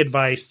hobby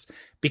advice?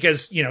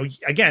 Because,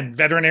 again,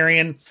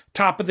 veterinarian,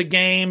 top of the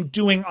game,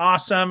 doing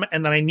awesome.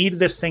 And then I need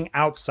this thing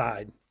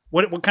outside.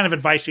 What kind of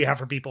advice do you have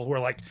for people who are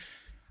like,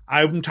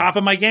 I'm top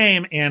of my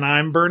game and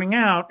I'm burning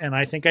out and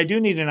I think I do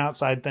need an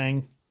outside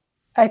thing?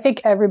 I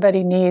think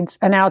everybody needs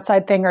an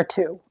outside thing or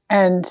two.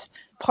 And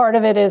part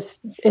of it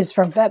is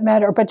from vet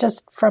med, but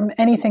just from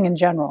anything in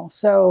general.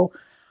 So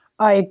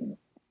I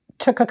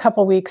took a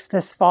couple weeks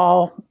this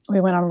fall. We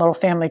went on a little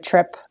family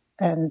trip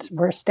and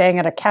we're staying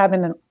at a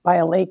cabin by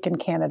a lake in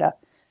Canada.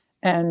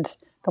 And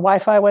the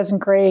Wi-Fi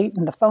wasn't great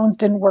and the phones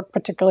didn't work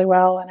particularly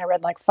well. And I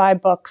read like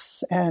 5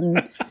 books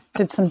and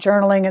did some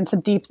journaling and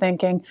some deep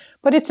thinking.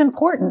 But it's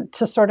important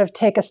to sort of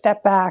take a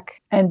step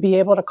back and be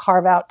able to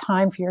carve out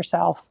time for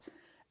yourself.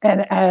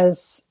 And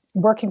as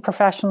working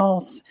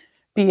professionals,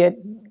 be it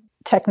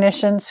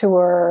technicians who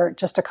are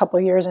just a couple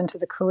of years into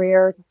the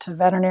career to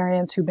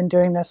veterinarians who've been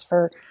doing this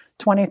for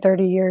 20,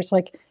 30 years,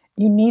 like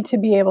you need to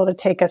be able to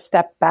take a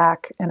step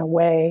back and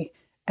away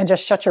and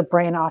just shut your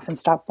brain off and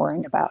stop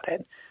worrying about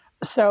it.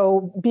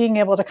 So being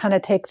able to kind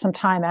of take some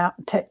time out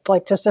to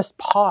like just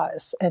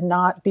pause and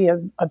not be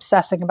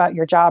obsessing about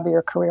your job or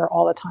your career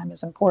all the time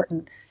is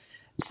important.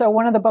 So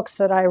one of the books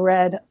that I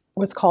read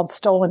was called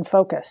Stolen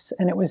Focus.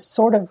 And it was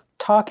sort of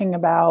talking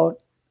about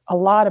a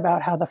lot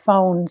about how the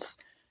phones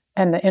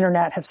and the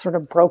internet have sort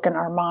of broken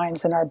our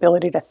minds and our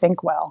ability to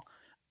think well.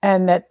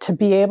 And that to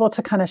be able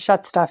to kind of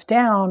shut stuff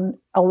down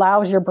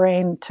allows your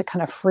brain to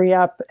kind of free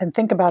up and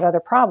think about other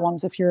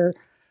problems. If you're,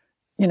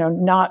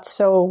 not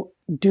so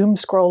doom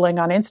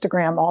scrolling on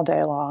Instagram all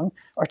day long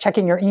or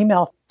checking your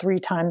email 3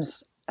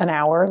 times an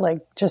hour, like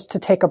just to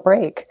take a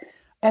break.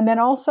 And then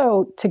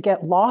also to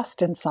get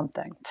lost in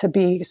something, to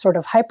be sort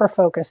of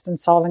hyper-focused in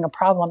solving a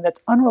problem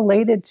that's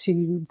unrelated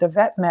to the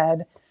vet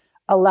med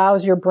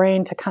allows your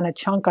brain to kind of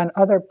chunk on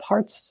other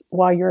parts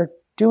while you're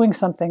doing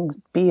something,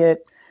 be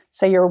it,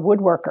 say you're a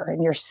woodworker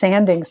and you're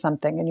sanding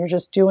something and you're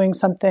just doing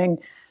something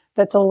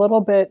that's a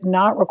little bit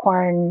not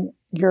requiring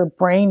your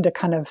brain to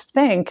kind of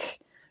think,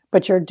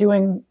 but you're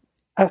doing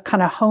a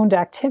kind of honed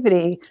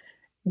activity.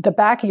 The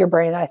back of your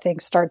brain, I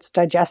think, starts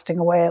digesting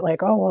away at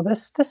like, oh, well,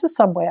 this is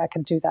some way I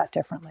can do that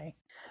differently.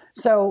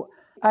 So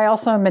I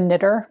also am a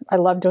knitter. I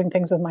love doing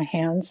things with my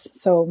hands.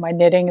 So my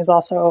knitting is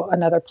also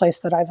another place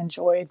that I've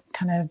enjoyed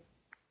kind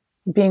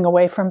of being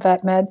away from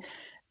vet med,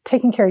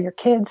 taking care of your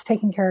kids,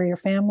 taking care of your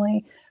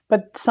family.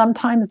 But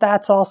sometimes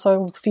that's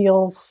also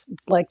feels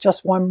like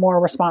just one more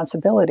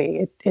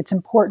responsibility. It's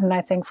important,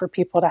 I think, for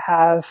people to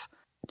have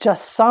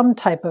just some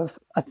type of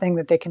a thing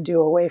that they can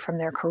do away from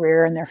their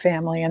career and their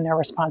family and their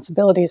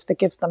responsibilities that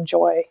gives them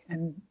joy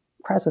and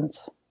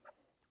presence.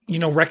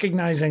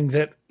 Recognizing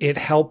that it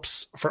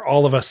helps for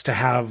all of us to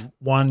have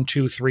 1,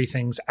 2, 3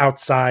 things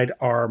outside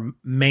our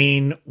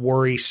main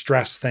worry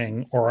stress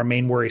thing or our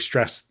main worry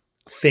stress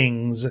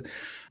things.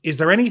 Is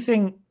there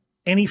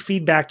any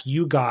feedback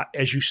you got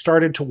as you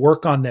started to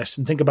work on this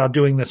and think about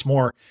doing this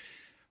more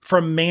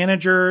from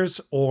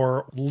managers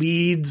or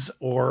leads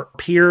or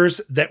peers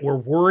that were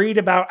worried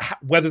about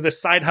whether the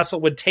side hustle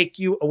would take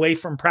you away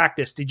from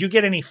practice? Did you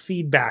get any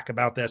feedback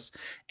about this?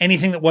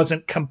 Anything that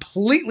wasn't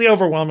completely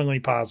overwhelmingly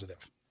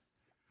positive?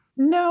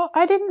 No,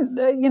 I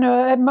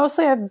didn't.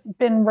 Mostly I've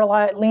been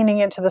leaning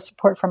into the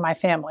support from my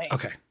family.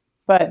 Okay.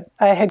 But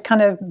I had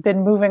kind of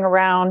been moving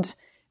around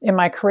in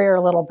my career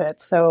a little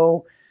bit.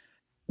 So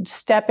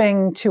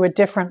stepping to a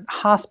different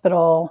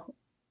hospital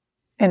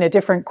in a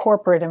different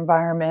corporate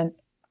environment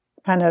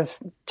kind of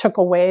took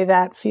away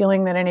that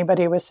feeling that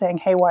anybody was saying,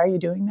 hey, why are you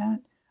doing that?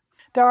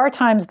 There are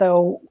times,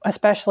 though,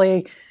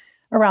 especially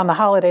around the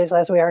holidays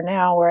as we are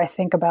now, where I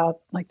think about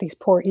like these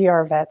poor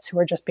ER vets who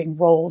are just being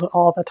rolled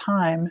all the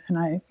time.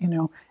 And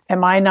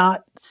am I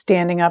not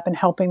standing up and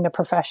helping the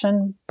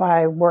profession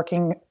by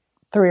working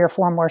 3 or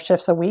 4 more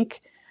shifts a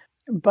week?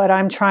 But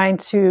I'm trying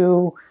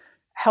to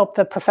help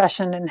the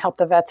profession and help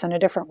the vets in a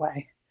different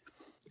way.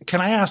 Can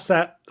I ask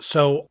that?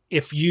 So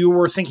if you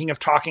were thinking of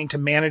talking to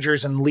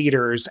managers and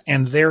leaders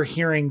and they're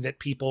hearing that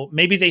people,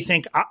 maybe they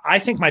think, I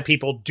think my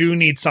people do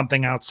need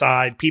something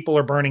outside, people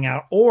are burning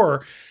out,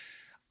 or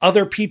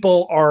other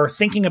people are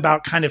thinking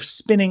about kind of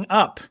spinning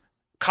up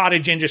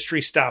cottage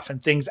industry stuff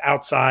and things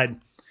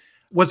outside.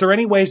 Was there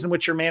any ways in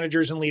which your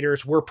managers and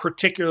leaders were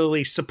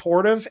particularly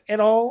supportive at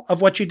all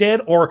of what you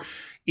did? Or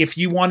if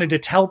you wanted to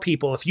tell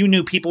people, if you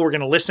knew people were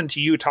going to listen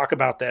to you talk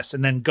about this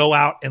and then go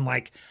out and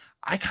like,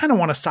 I kind of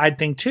want a side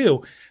thing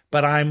too,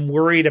 but I'm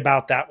worried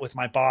about that with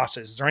my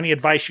bosses. Is there any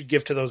advice you'd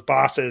give to those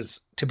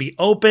bosses to be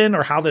open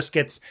or how this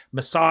gets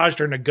massaged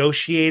or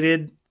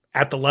negotiated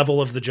at the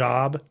level of the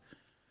job?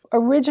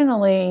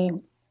 Originally,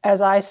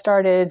 as I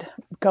started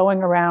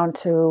going around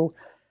to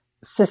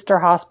sister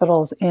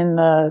hospitals in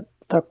the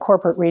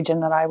corporate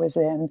region that I was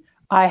in,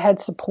 I had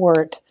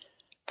support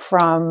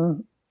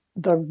from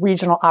the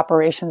regional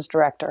operations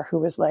director who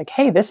was like,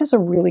 hey, this is a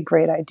really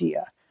great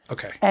idea.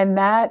 Okay. And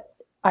that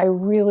I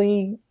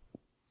really,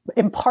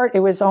 in part, it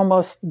was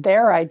almost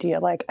their idea,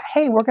 like,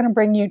 hey, we're going to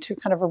bring you to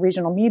kind of a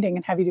regional meeting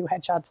and have you do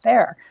headshots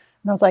there.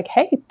 And I was like,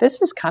 hey,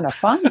 this is kind of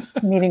fun,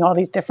 meeting all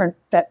these different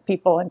vet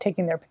people and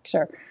taking their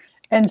picture.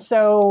 And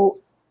so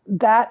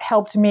that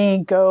helped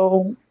me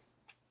go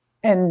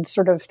and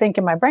sort of think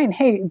in my brain,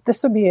 hey,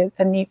 this would be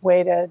a neat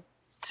way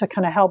to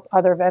kind of help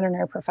other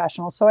veterinary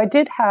professionals. So I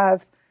did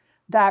have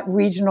that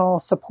regional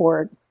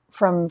support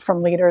from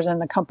leaders in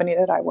the company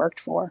that I worked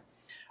for.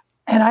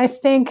 And I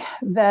think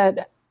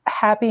that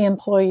happy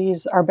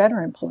employees are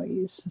better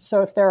employees.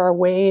 So if there are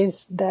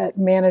ways that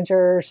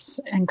managers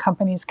and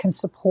companies can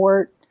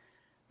support,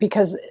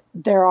 because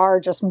there are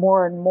just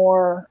more and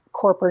more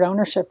corporate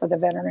ownership of the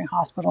veterinary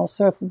hospitals.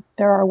 So if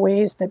there are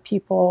ways that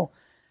people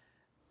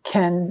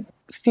can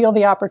feel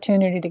the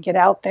opportunity to get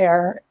out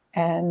there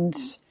and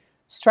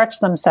stretch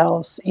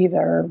themselves,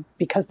 either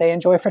because they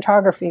enjoy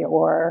photography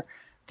or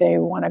they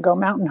want to go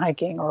mountain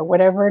hiking or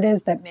whatever it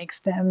is that makes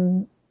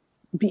them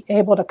be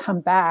able to come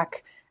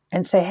back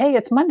and say, hey,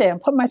 it's Monday, I'm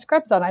putting my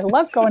scrubs on, I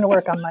love going to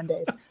work on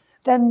Mondays,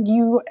 then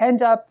you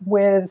end up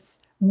with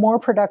more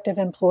productive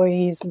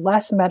employees,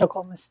 less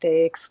medical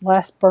mistakes,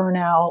 less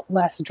burnout,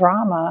 less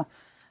drama.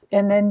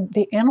 And then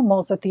the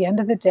animals at the end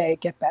of the day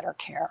get better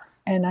care.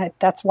 And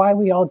that's why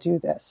we all do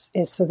this,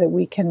 is so that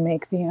we can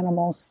make the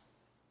animals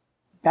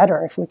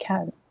better if we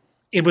can.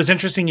 It was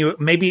interesting. You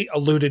maybe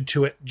alluded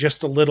to it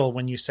just a little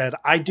when you said,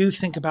 I do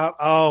think about,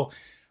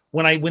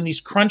 when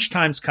these crunch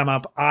times come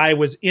up, I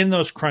was in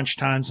those crunch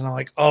times and I'm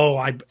like,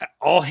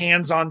 all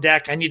hands on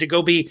deck. I need to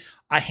go be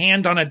a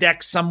hand on a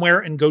deck somewhere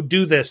and go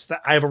do this.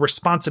 That I have a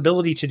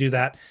responsibility to do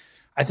that.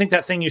 I think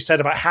that thing you said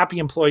about happy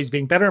employees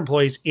being better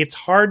employees, it's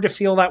hard to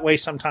feel that way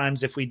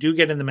sometimes if we do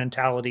get in the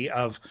mentality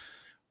of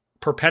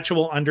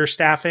perpetual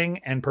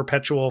understaffing and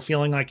perpetual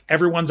feeling like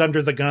everyone's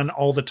under the gun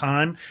all the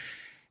time.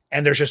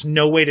 And there's just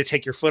no way to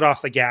take your foot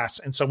off the gas.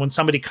 And so when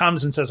somebody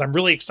comes and says, I'm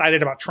really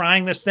excited about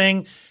trying this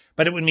thing,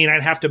 but it would mean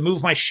I'd have to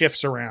move my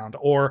shifts around,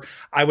 or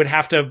I would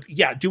have to,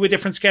 do a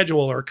different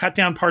schedule or cut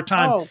down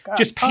part-time.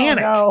 Just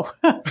panic. Oh,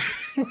 no.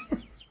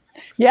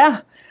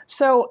 Yeah.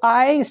 So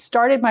I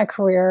started my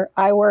career.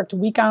 I worked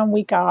week on,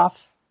 week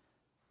off,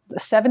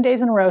 7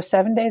 days in a row,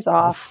 7 days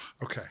off.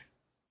 Okay.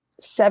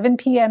 7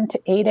 p.m. to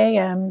 8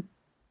 a.m.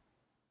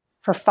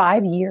 for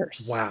 5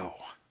 years. Wow.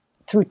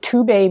 Through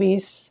 2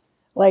 babies.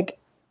 Like,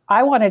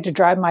 I wanted to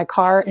drive my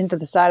car into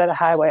the side of the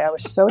highway. I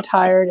was so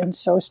tired and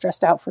so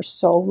stressed out for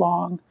so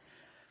long.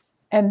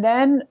 And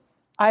then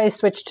I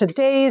switched to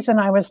days, and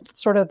I was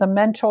sort of the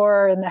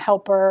mentor and the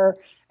helper,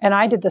 and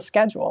I did the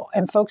schedule.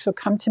 And folks would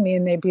come to me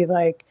and they'd be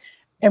like,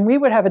 and we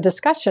would have a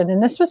discussion.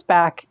 And this was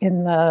back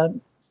in the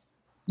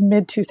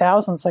mid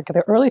 2000s, like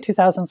the early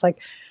 2000s, like,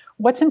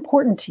 what's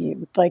important to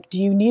you? Like, do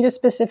you need a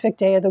specific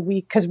day of the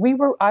week? Because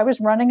I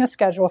was running a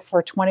schedule for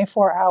a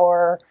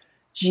 24-hour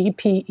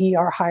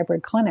GP-ER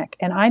hybrid clinic,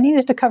 and I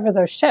needed to cover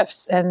those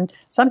shifts. And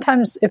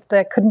sometimes if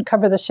that couldn't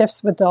cover the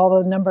shifts with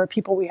all the number of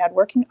people we had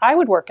working, I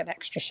would work an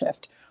extra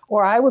shift,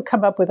 or I would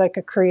come up with like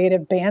a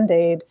creative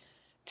Band-Aid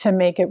to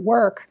make it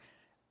work,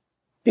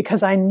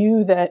 because I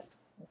knew that,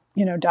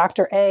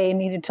 Dr. A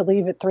needed to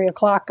leave at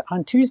 3:00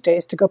 on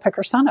Tuesdays to go pick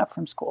her son up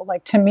from school.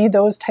 Like, to me,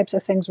 those types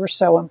of things were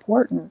so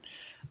important.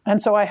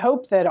 And so I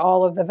hope that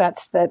all of the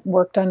vets that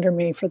worked under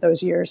me for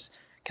those years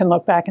can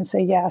look back and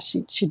say, yeah,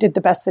 she did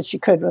the best that she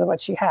could with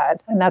what she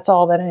had. And that's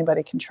all that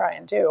anybody can try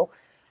and do.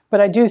 But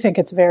I do think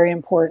it's very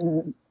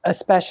important,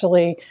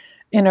 especially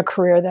in a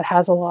career that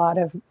has a lot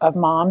of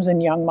moms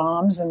and young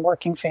moms and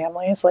working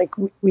families. Like,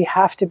 we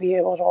have to be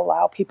able to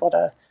allow people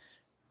to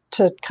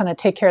kind of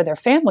take care of their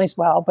families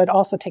well, but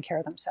also take care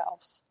of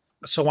themselves.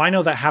 So I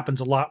know that happens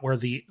a lot where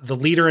the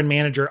leader and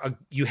manager,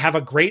 you have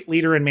a great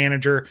leader and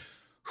manager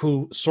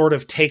who sort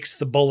of takes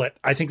the bullet.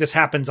 I think this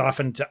happens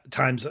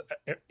oftentimes.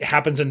 It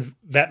happens in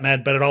vet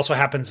med, but it also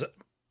happens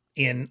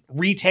in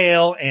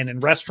retail and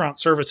in restaurant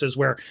services,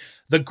 where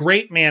the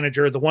great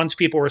manager, the ones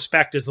people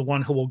respect, is the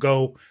one who will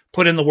go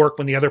put in the work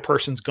when the other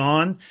person's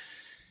gone.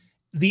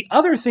 The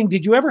other thing,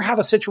 did you ever have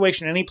a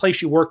situation, any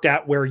place you worked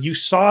at, where you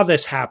saw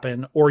this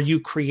happen or you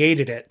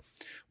created it,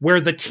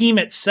 where the team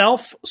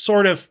itself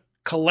sort of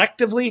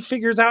collectively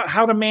figures out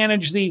how to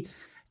manage the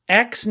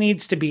X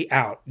needs to be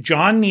out,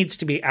 John needs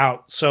to be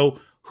out, so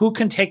who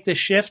can take this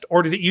shift?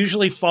 Or did it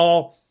usually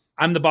fall,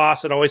 I'm the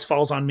boss, it always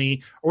falls on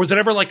me? Or was it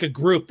ever like a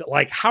group that,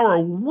 like, how are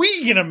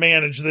we going to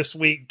manage this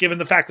week, given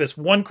the fact this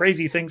one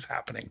crazy thing's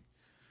happening?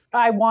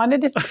 I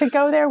wanted it to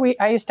go there.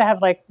 I used to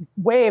have, like,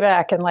 way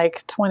back in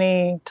like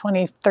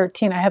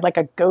 2013, I had like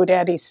a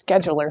GoDaddy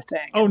scheduler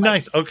thing. Oh, and,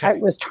 nice. Okay. I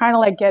was trying to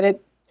like get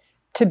it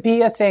to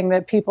be a thing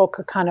that people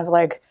could kind of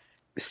like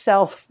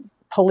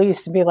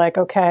self-police, to be like,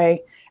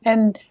 okay.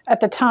 And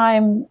at the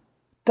time,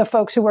 the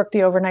folks who worked the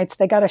overnights,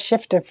 they got a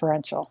shift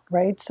differential,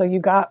 right? So you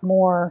got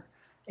more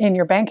in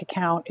your bank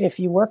account if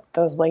you worked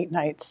those late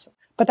nights.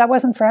 But that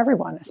wasn't for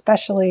everyone,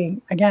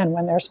 especially, again,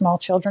 when there's small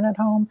children at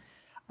home.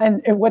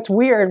 And what's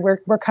weird,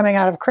 we're coming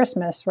out of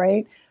Christmas,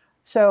 right?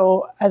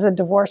 So as a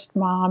divorced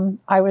mom,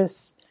 I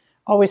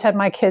always had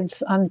my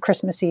kids on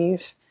Christmas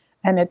Eve,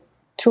 and at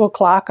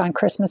 2:00 on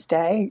Christmas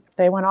Day,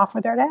 they went off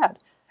with their dad.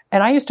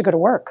 And I used to go to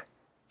work.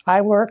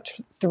 I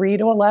worked 3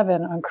 to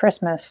 11 on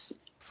Christmas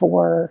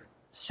for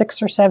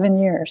 6 or 7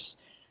 years.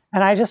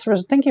 And I just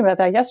was thinking about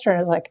that yesterday. I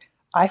was like,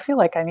 I feel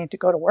like I need to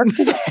go to work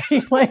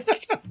today.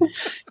 Like,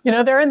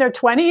 they're in their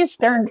 20s,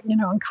 they're,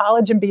 in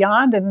college and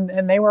beyond,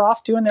 and they were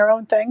off doing their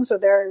own things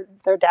with their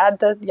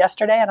dad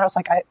yesterday. And I was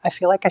like, I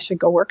feel like I should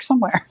go work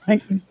somewhere,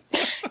 like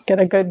get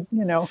a good,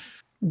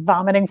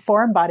 vomiting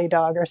foreign body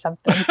dog or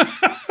something.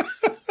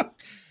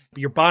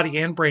 Your body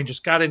and brain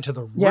just got into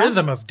the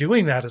rhythm of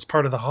doing that as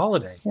part of the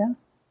holiday. Yeah.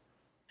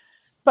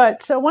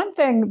 But so one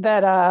thing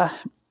that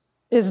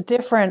is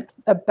different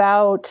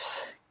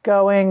about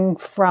going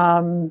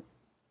from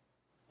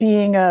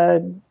being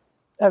a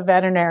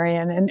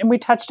veterinarian, and we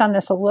touched on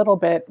this a little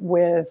bit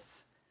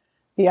with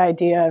the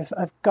idea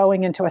of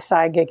going into a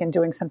side gig and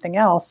doing something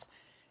else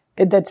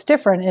that's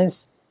different,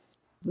 is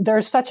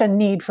there's such a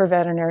need for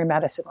veterinary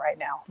medicine right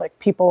now. Like,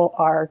 people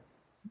are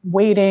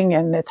waiting,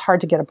 and it's hard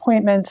to get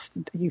appointments.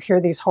 You hear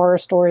these horror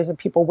stories of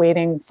people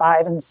waiting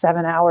 5 and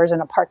 7 hours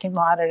in a parking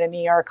lot at an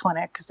ER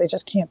clinic because they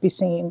just can't be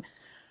seen.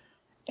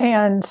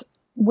 And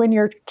when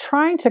you're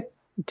trying to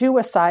do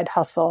a side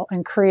hustle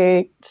and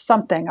create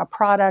something, a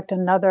product,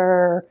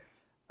 another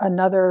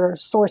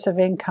source of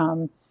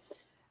income,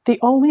 the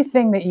only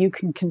thing that you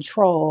can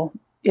control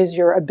is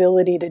your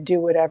ability to do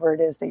whatever it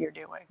is that you're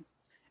doing,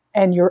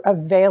 and your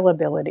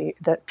availability,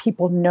 that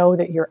people know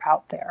that you're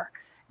out there.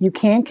 You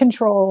can't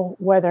control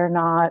whether or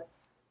not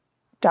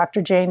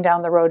Dr. Jane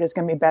down the road is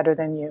going to be better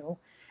than you.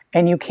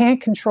 And you can't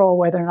control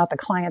whether or not the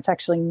clients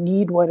actually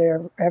need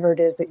whatever it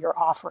is that you're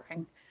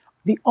offering.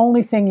 The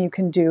only thing you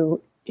can do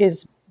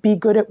is be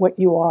good at what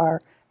you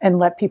are and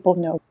let people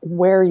know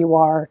where you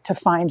are to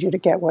find you to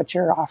get what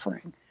you're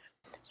offering.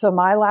 So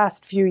my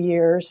last few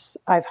years,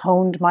 I've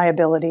honed my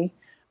ability.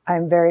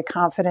 I'm very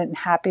confident and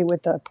happy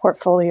with the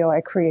portfolio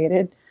I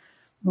created.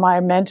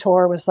 My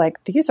mentor was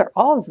like, these are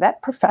all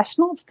vet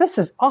professionals? This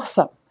is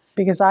awesome.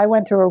 Because I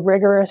went through a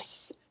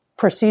rigorous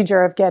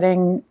procedure of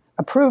getting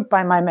approved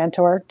by my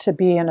mentor to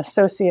be an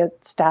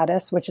associate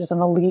status, which is an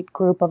elite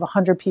group of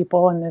 100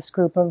 people in this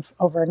group of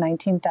over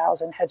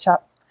 19,000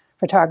 headshot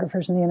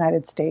photographers in the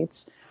United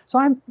States. So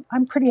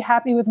I'm pretty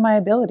happy with my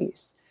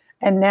abilities.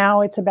 And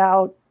now it's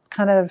about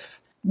kind of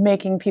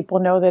making people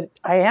know that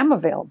I am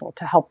available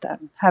to help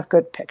them have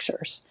good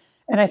pictures.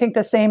 And I think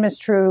the same is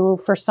true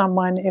for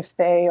someone if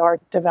they are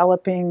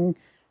developing,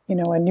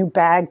 a new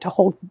bag to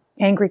hold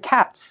angry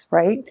cats,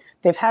 right?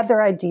 They've had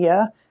their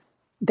idea.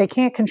 They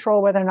can't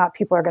control whether or not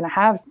people are going to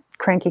have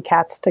cranky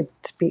cats to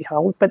be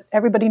held, but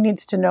everybody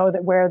needs to know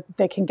that where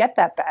they can get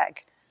that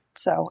bag.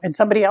 So, and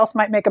somebody else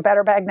might make a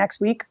better bag next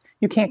week.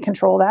 You can't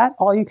control that.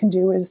 All you can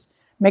do is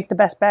make the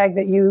best bag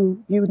that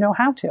you know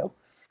how to.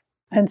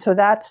 And so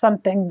that's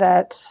something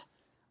that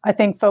I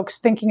think folks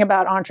thinking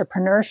about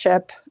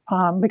entrepreneurship,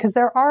 because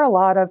there are a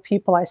lot of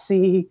people I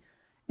see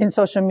in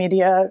social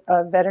media,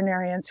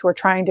 veterinarians who are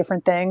trying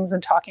different things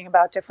and talking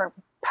about different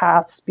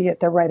paths, be it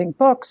they're writing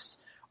books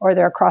or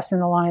they're crossing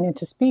the line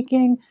into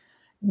speaking.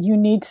 You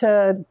need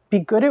to be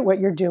good at what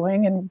you're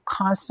doing and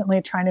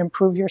constantly trying to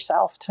improve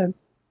yourself to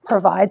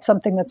provide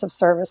something that's of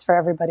service for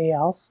everybody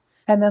else.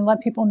 And then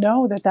let people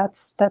know that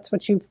that's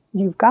what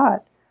you've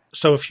got.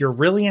 So if you're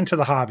really into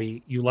the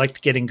hobby, you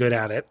liked getting good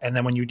at it. And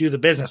then when you do the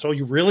business,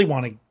 you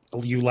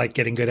like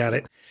getting good at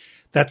it.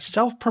 That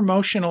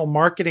self-promotional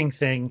marketing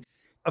thing,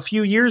 a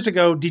few years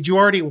ago, did you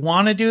already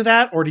want to do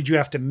that? Or did you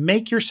have to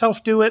make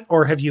yourself do it?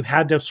 Or have you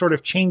had to sort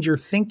of change your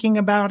thinking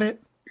about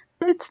it?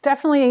 It's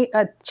definitely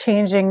a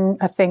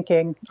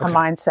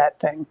mindset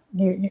thing.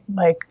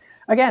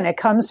 Again, it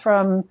comes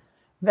from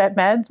vet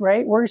med,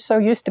 right? We're so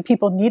used to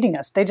people needing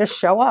us. They just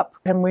show up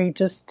and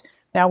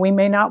now we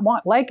may not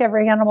want, like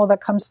every animal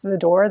that comes to the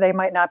door, they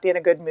might not be in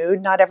a good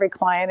mood. Not every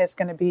client is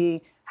going to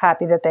be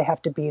happy that they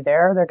have to be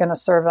there. They're going to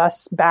serve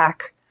us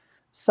back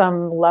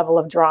some level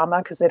of drama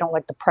because they don't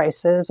like the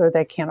prices or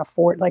they can't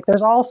afford.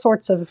 There's all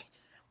sorts of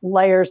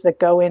layers that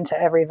go into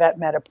every vet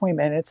med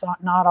appointment. It's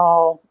not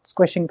all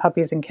squishing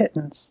puppies and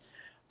kittens,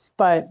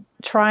 but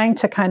trying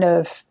to kind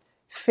of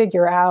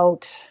figure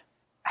out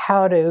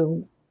how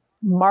to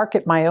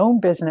market my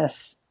own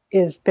business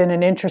has been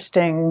an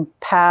interesting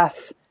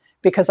path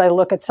because I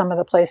look at some of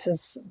the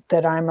places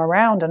that I'm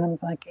around and I'm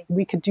like,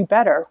 we could do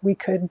better. We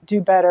could do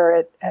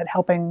better at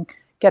helping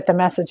get the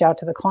message out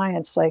to the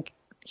clients. Like,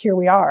 here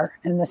we are,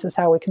 and this is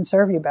how we can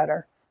serve you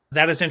better.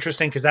 That is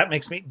interesting because that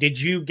makes me, did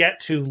you get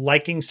to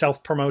liking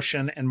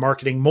self-promotion and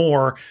marketing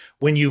more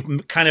when you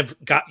kind of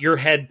got your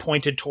head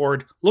pointed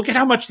toward, look at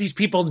how much these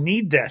people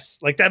need this?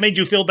 Like that made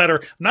you feel better.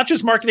 I'm not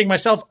just marketing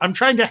myself. I'm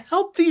trying to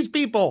help these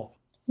people.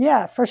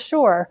 Yeah, for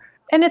sure.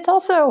 And it's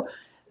also,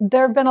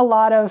 there have been a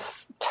lot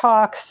of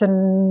talks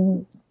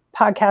and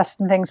podcasts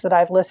and things that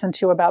I've listened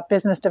to about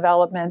business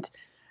development.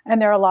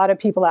 And there are a lot of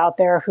people out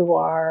there who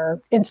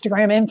are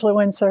Instagram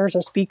influencers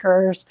or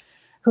speakers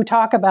who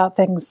talk about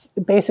things,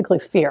 basically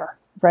fear,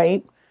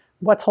 right?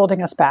 What's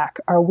holding us back?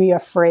 Are we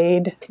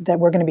afraid that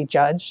we're going to be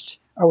judged?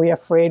 Are we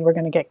afraid we're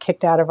going to get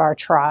kicked out of our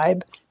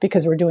tribe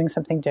because we're doing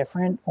something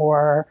different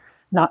or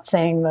not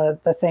saying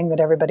the thing that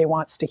everybody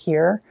wants to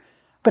hear?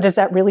 But is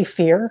that really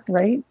fear,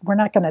 right? We're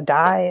not going to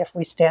die if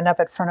we stand up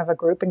in front of a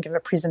group and give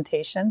a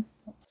presentation.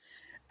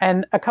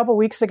 And a couple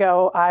weeks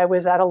ago, I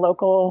was at a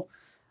local,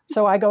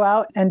 so I go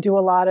out and do a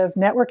lot of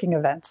networking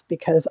events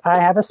because I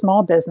have a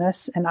small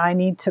business and I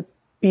need to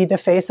be the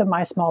face of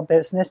my small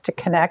business to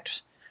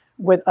connect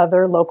with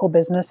other local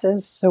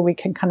businesses so we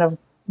can kind of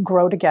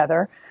grow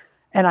together.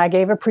 And I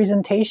gave a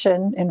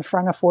presentation in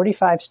front of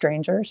 45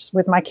 strangers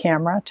with my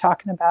camera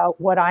talking about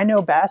what I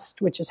know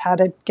best, which is how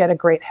to get a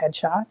great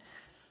headshot.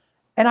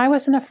 And I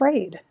wasn't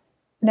afraid.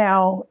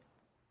 Now,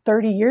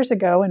 30 years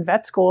ago in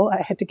vet school,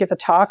 I had to give a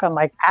talk on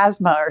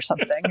asthma or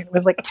something. It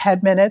was 10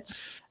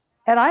 minutes.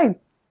 And I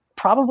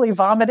probably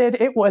vomited.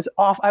 It was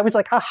off. I was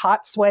like a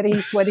hot,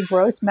 sweaty,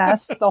 gross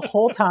mess the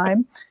whole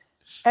time.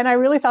 And I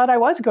really thought I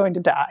was going to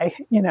die,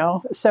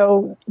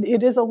 So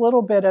it is a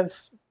little bit of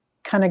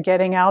kind of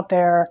getting out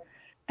there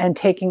and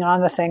taking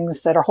on the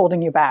things that are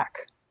holding you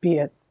back, be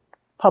it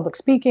public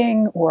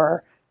speaking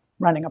or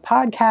running a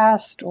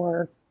podcast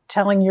or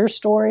telling your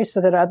story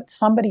so that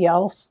somebody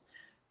else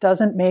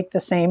doesn't make the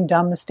same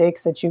dumb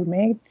mistakes that you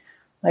made.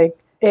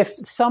 If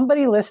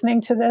somebody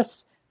listening to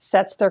this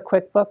sets their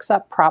QuickBooks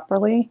up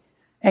properly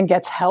and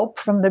gets help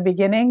from the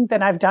beginning,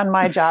 then I've done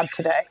my job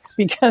today.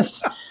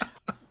 Because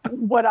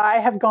what I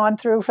have gone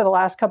through for the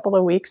last couple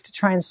of weeks to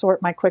try and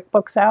sort my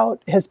QuickBooks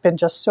out has been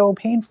just so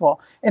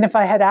painful. And if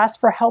I had asked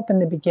for help in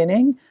the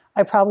beginning,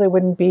 I probably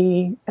wouldn't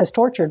be as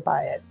tortured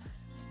by it.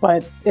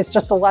 But it's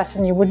just a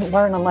lesson you wouldn't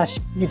learn unless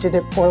you did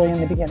it poorly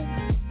in the beginning.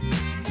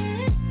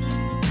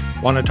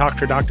 Want to talk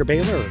to Dr.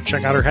 Baylor or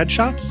check out her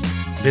headshots?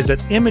 Visit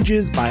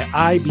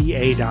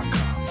imagesbyiba.com.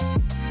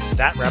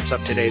 That wraps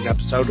up today's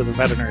episode of the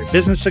Veterinary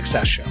Business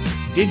Success Show.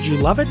 Did you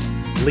love it?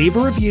 Leave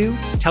a review.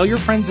 Tell your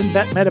friends in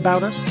VetMed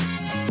about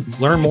us.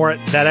 Learn more at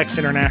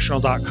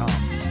vetxinternational.com.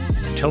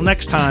 And until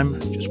next time,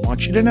 just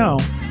want you to know,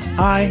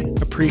 I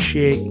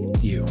appreciate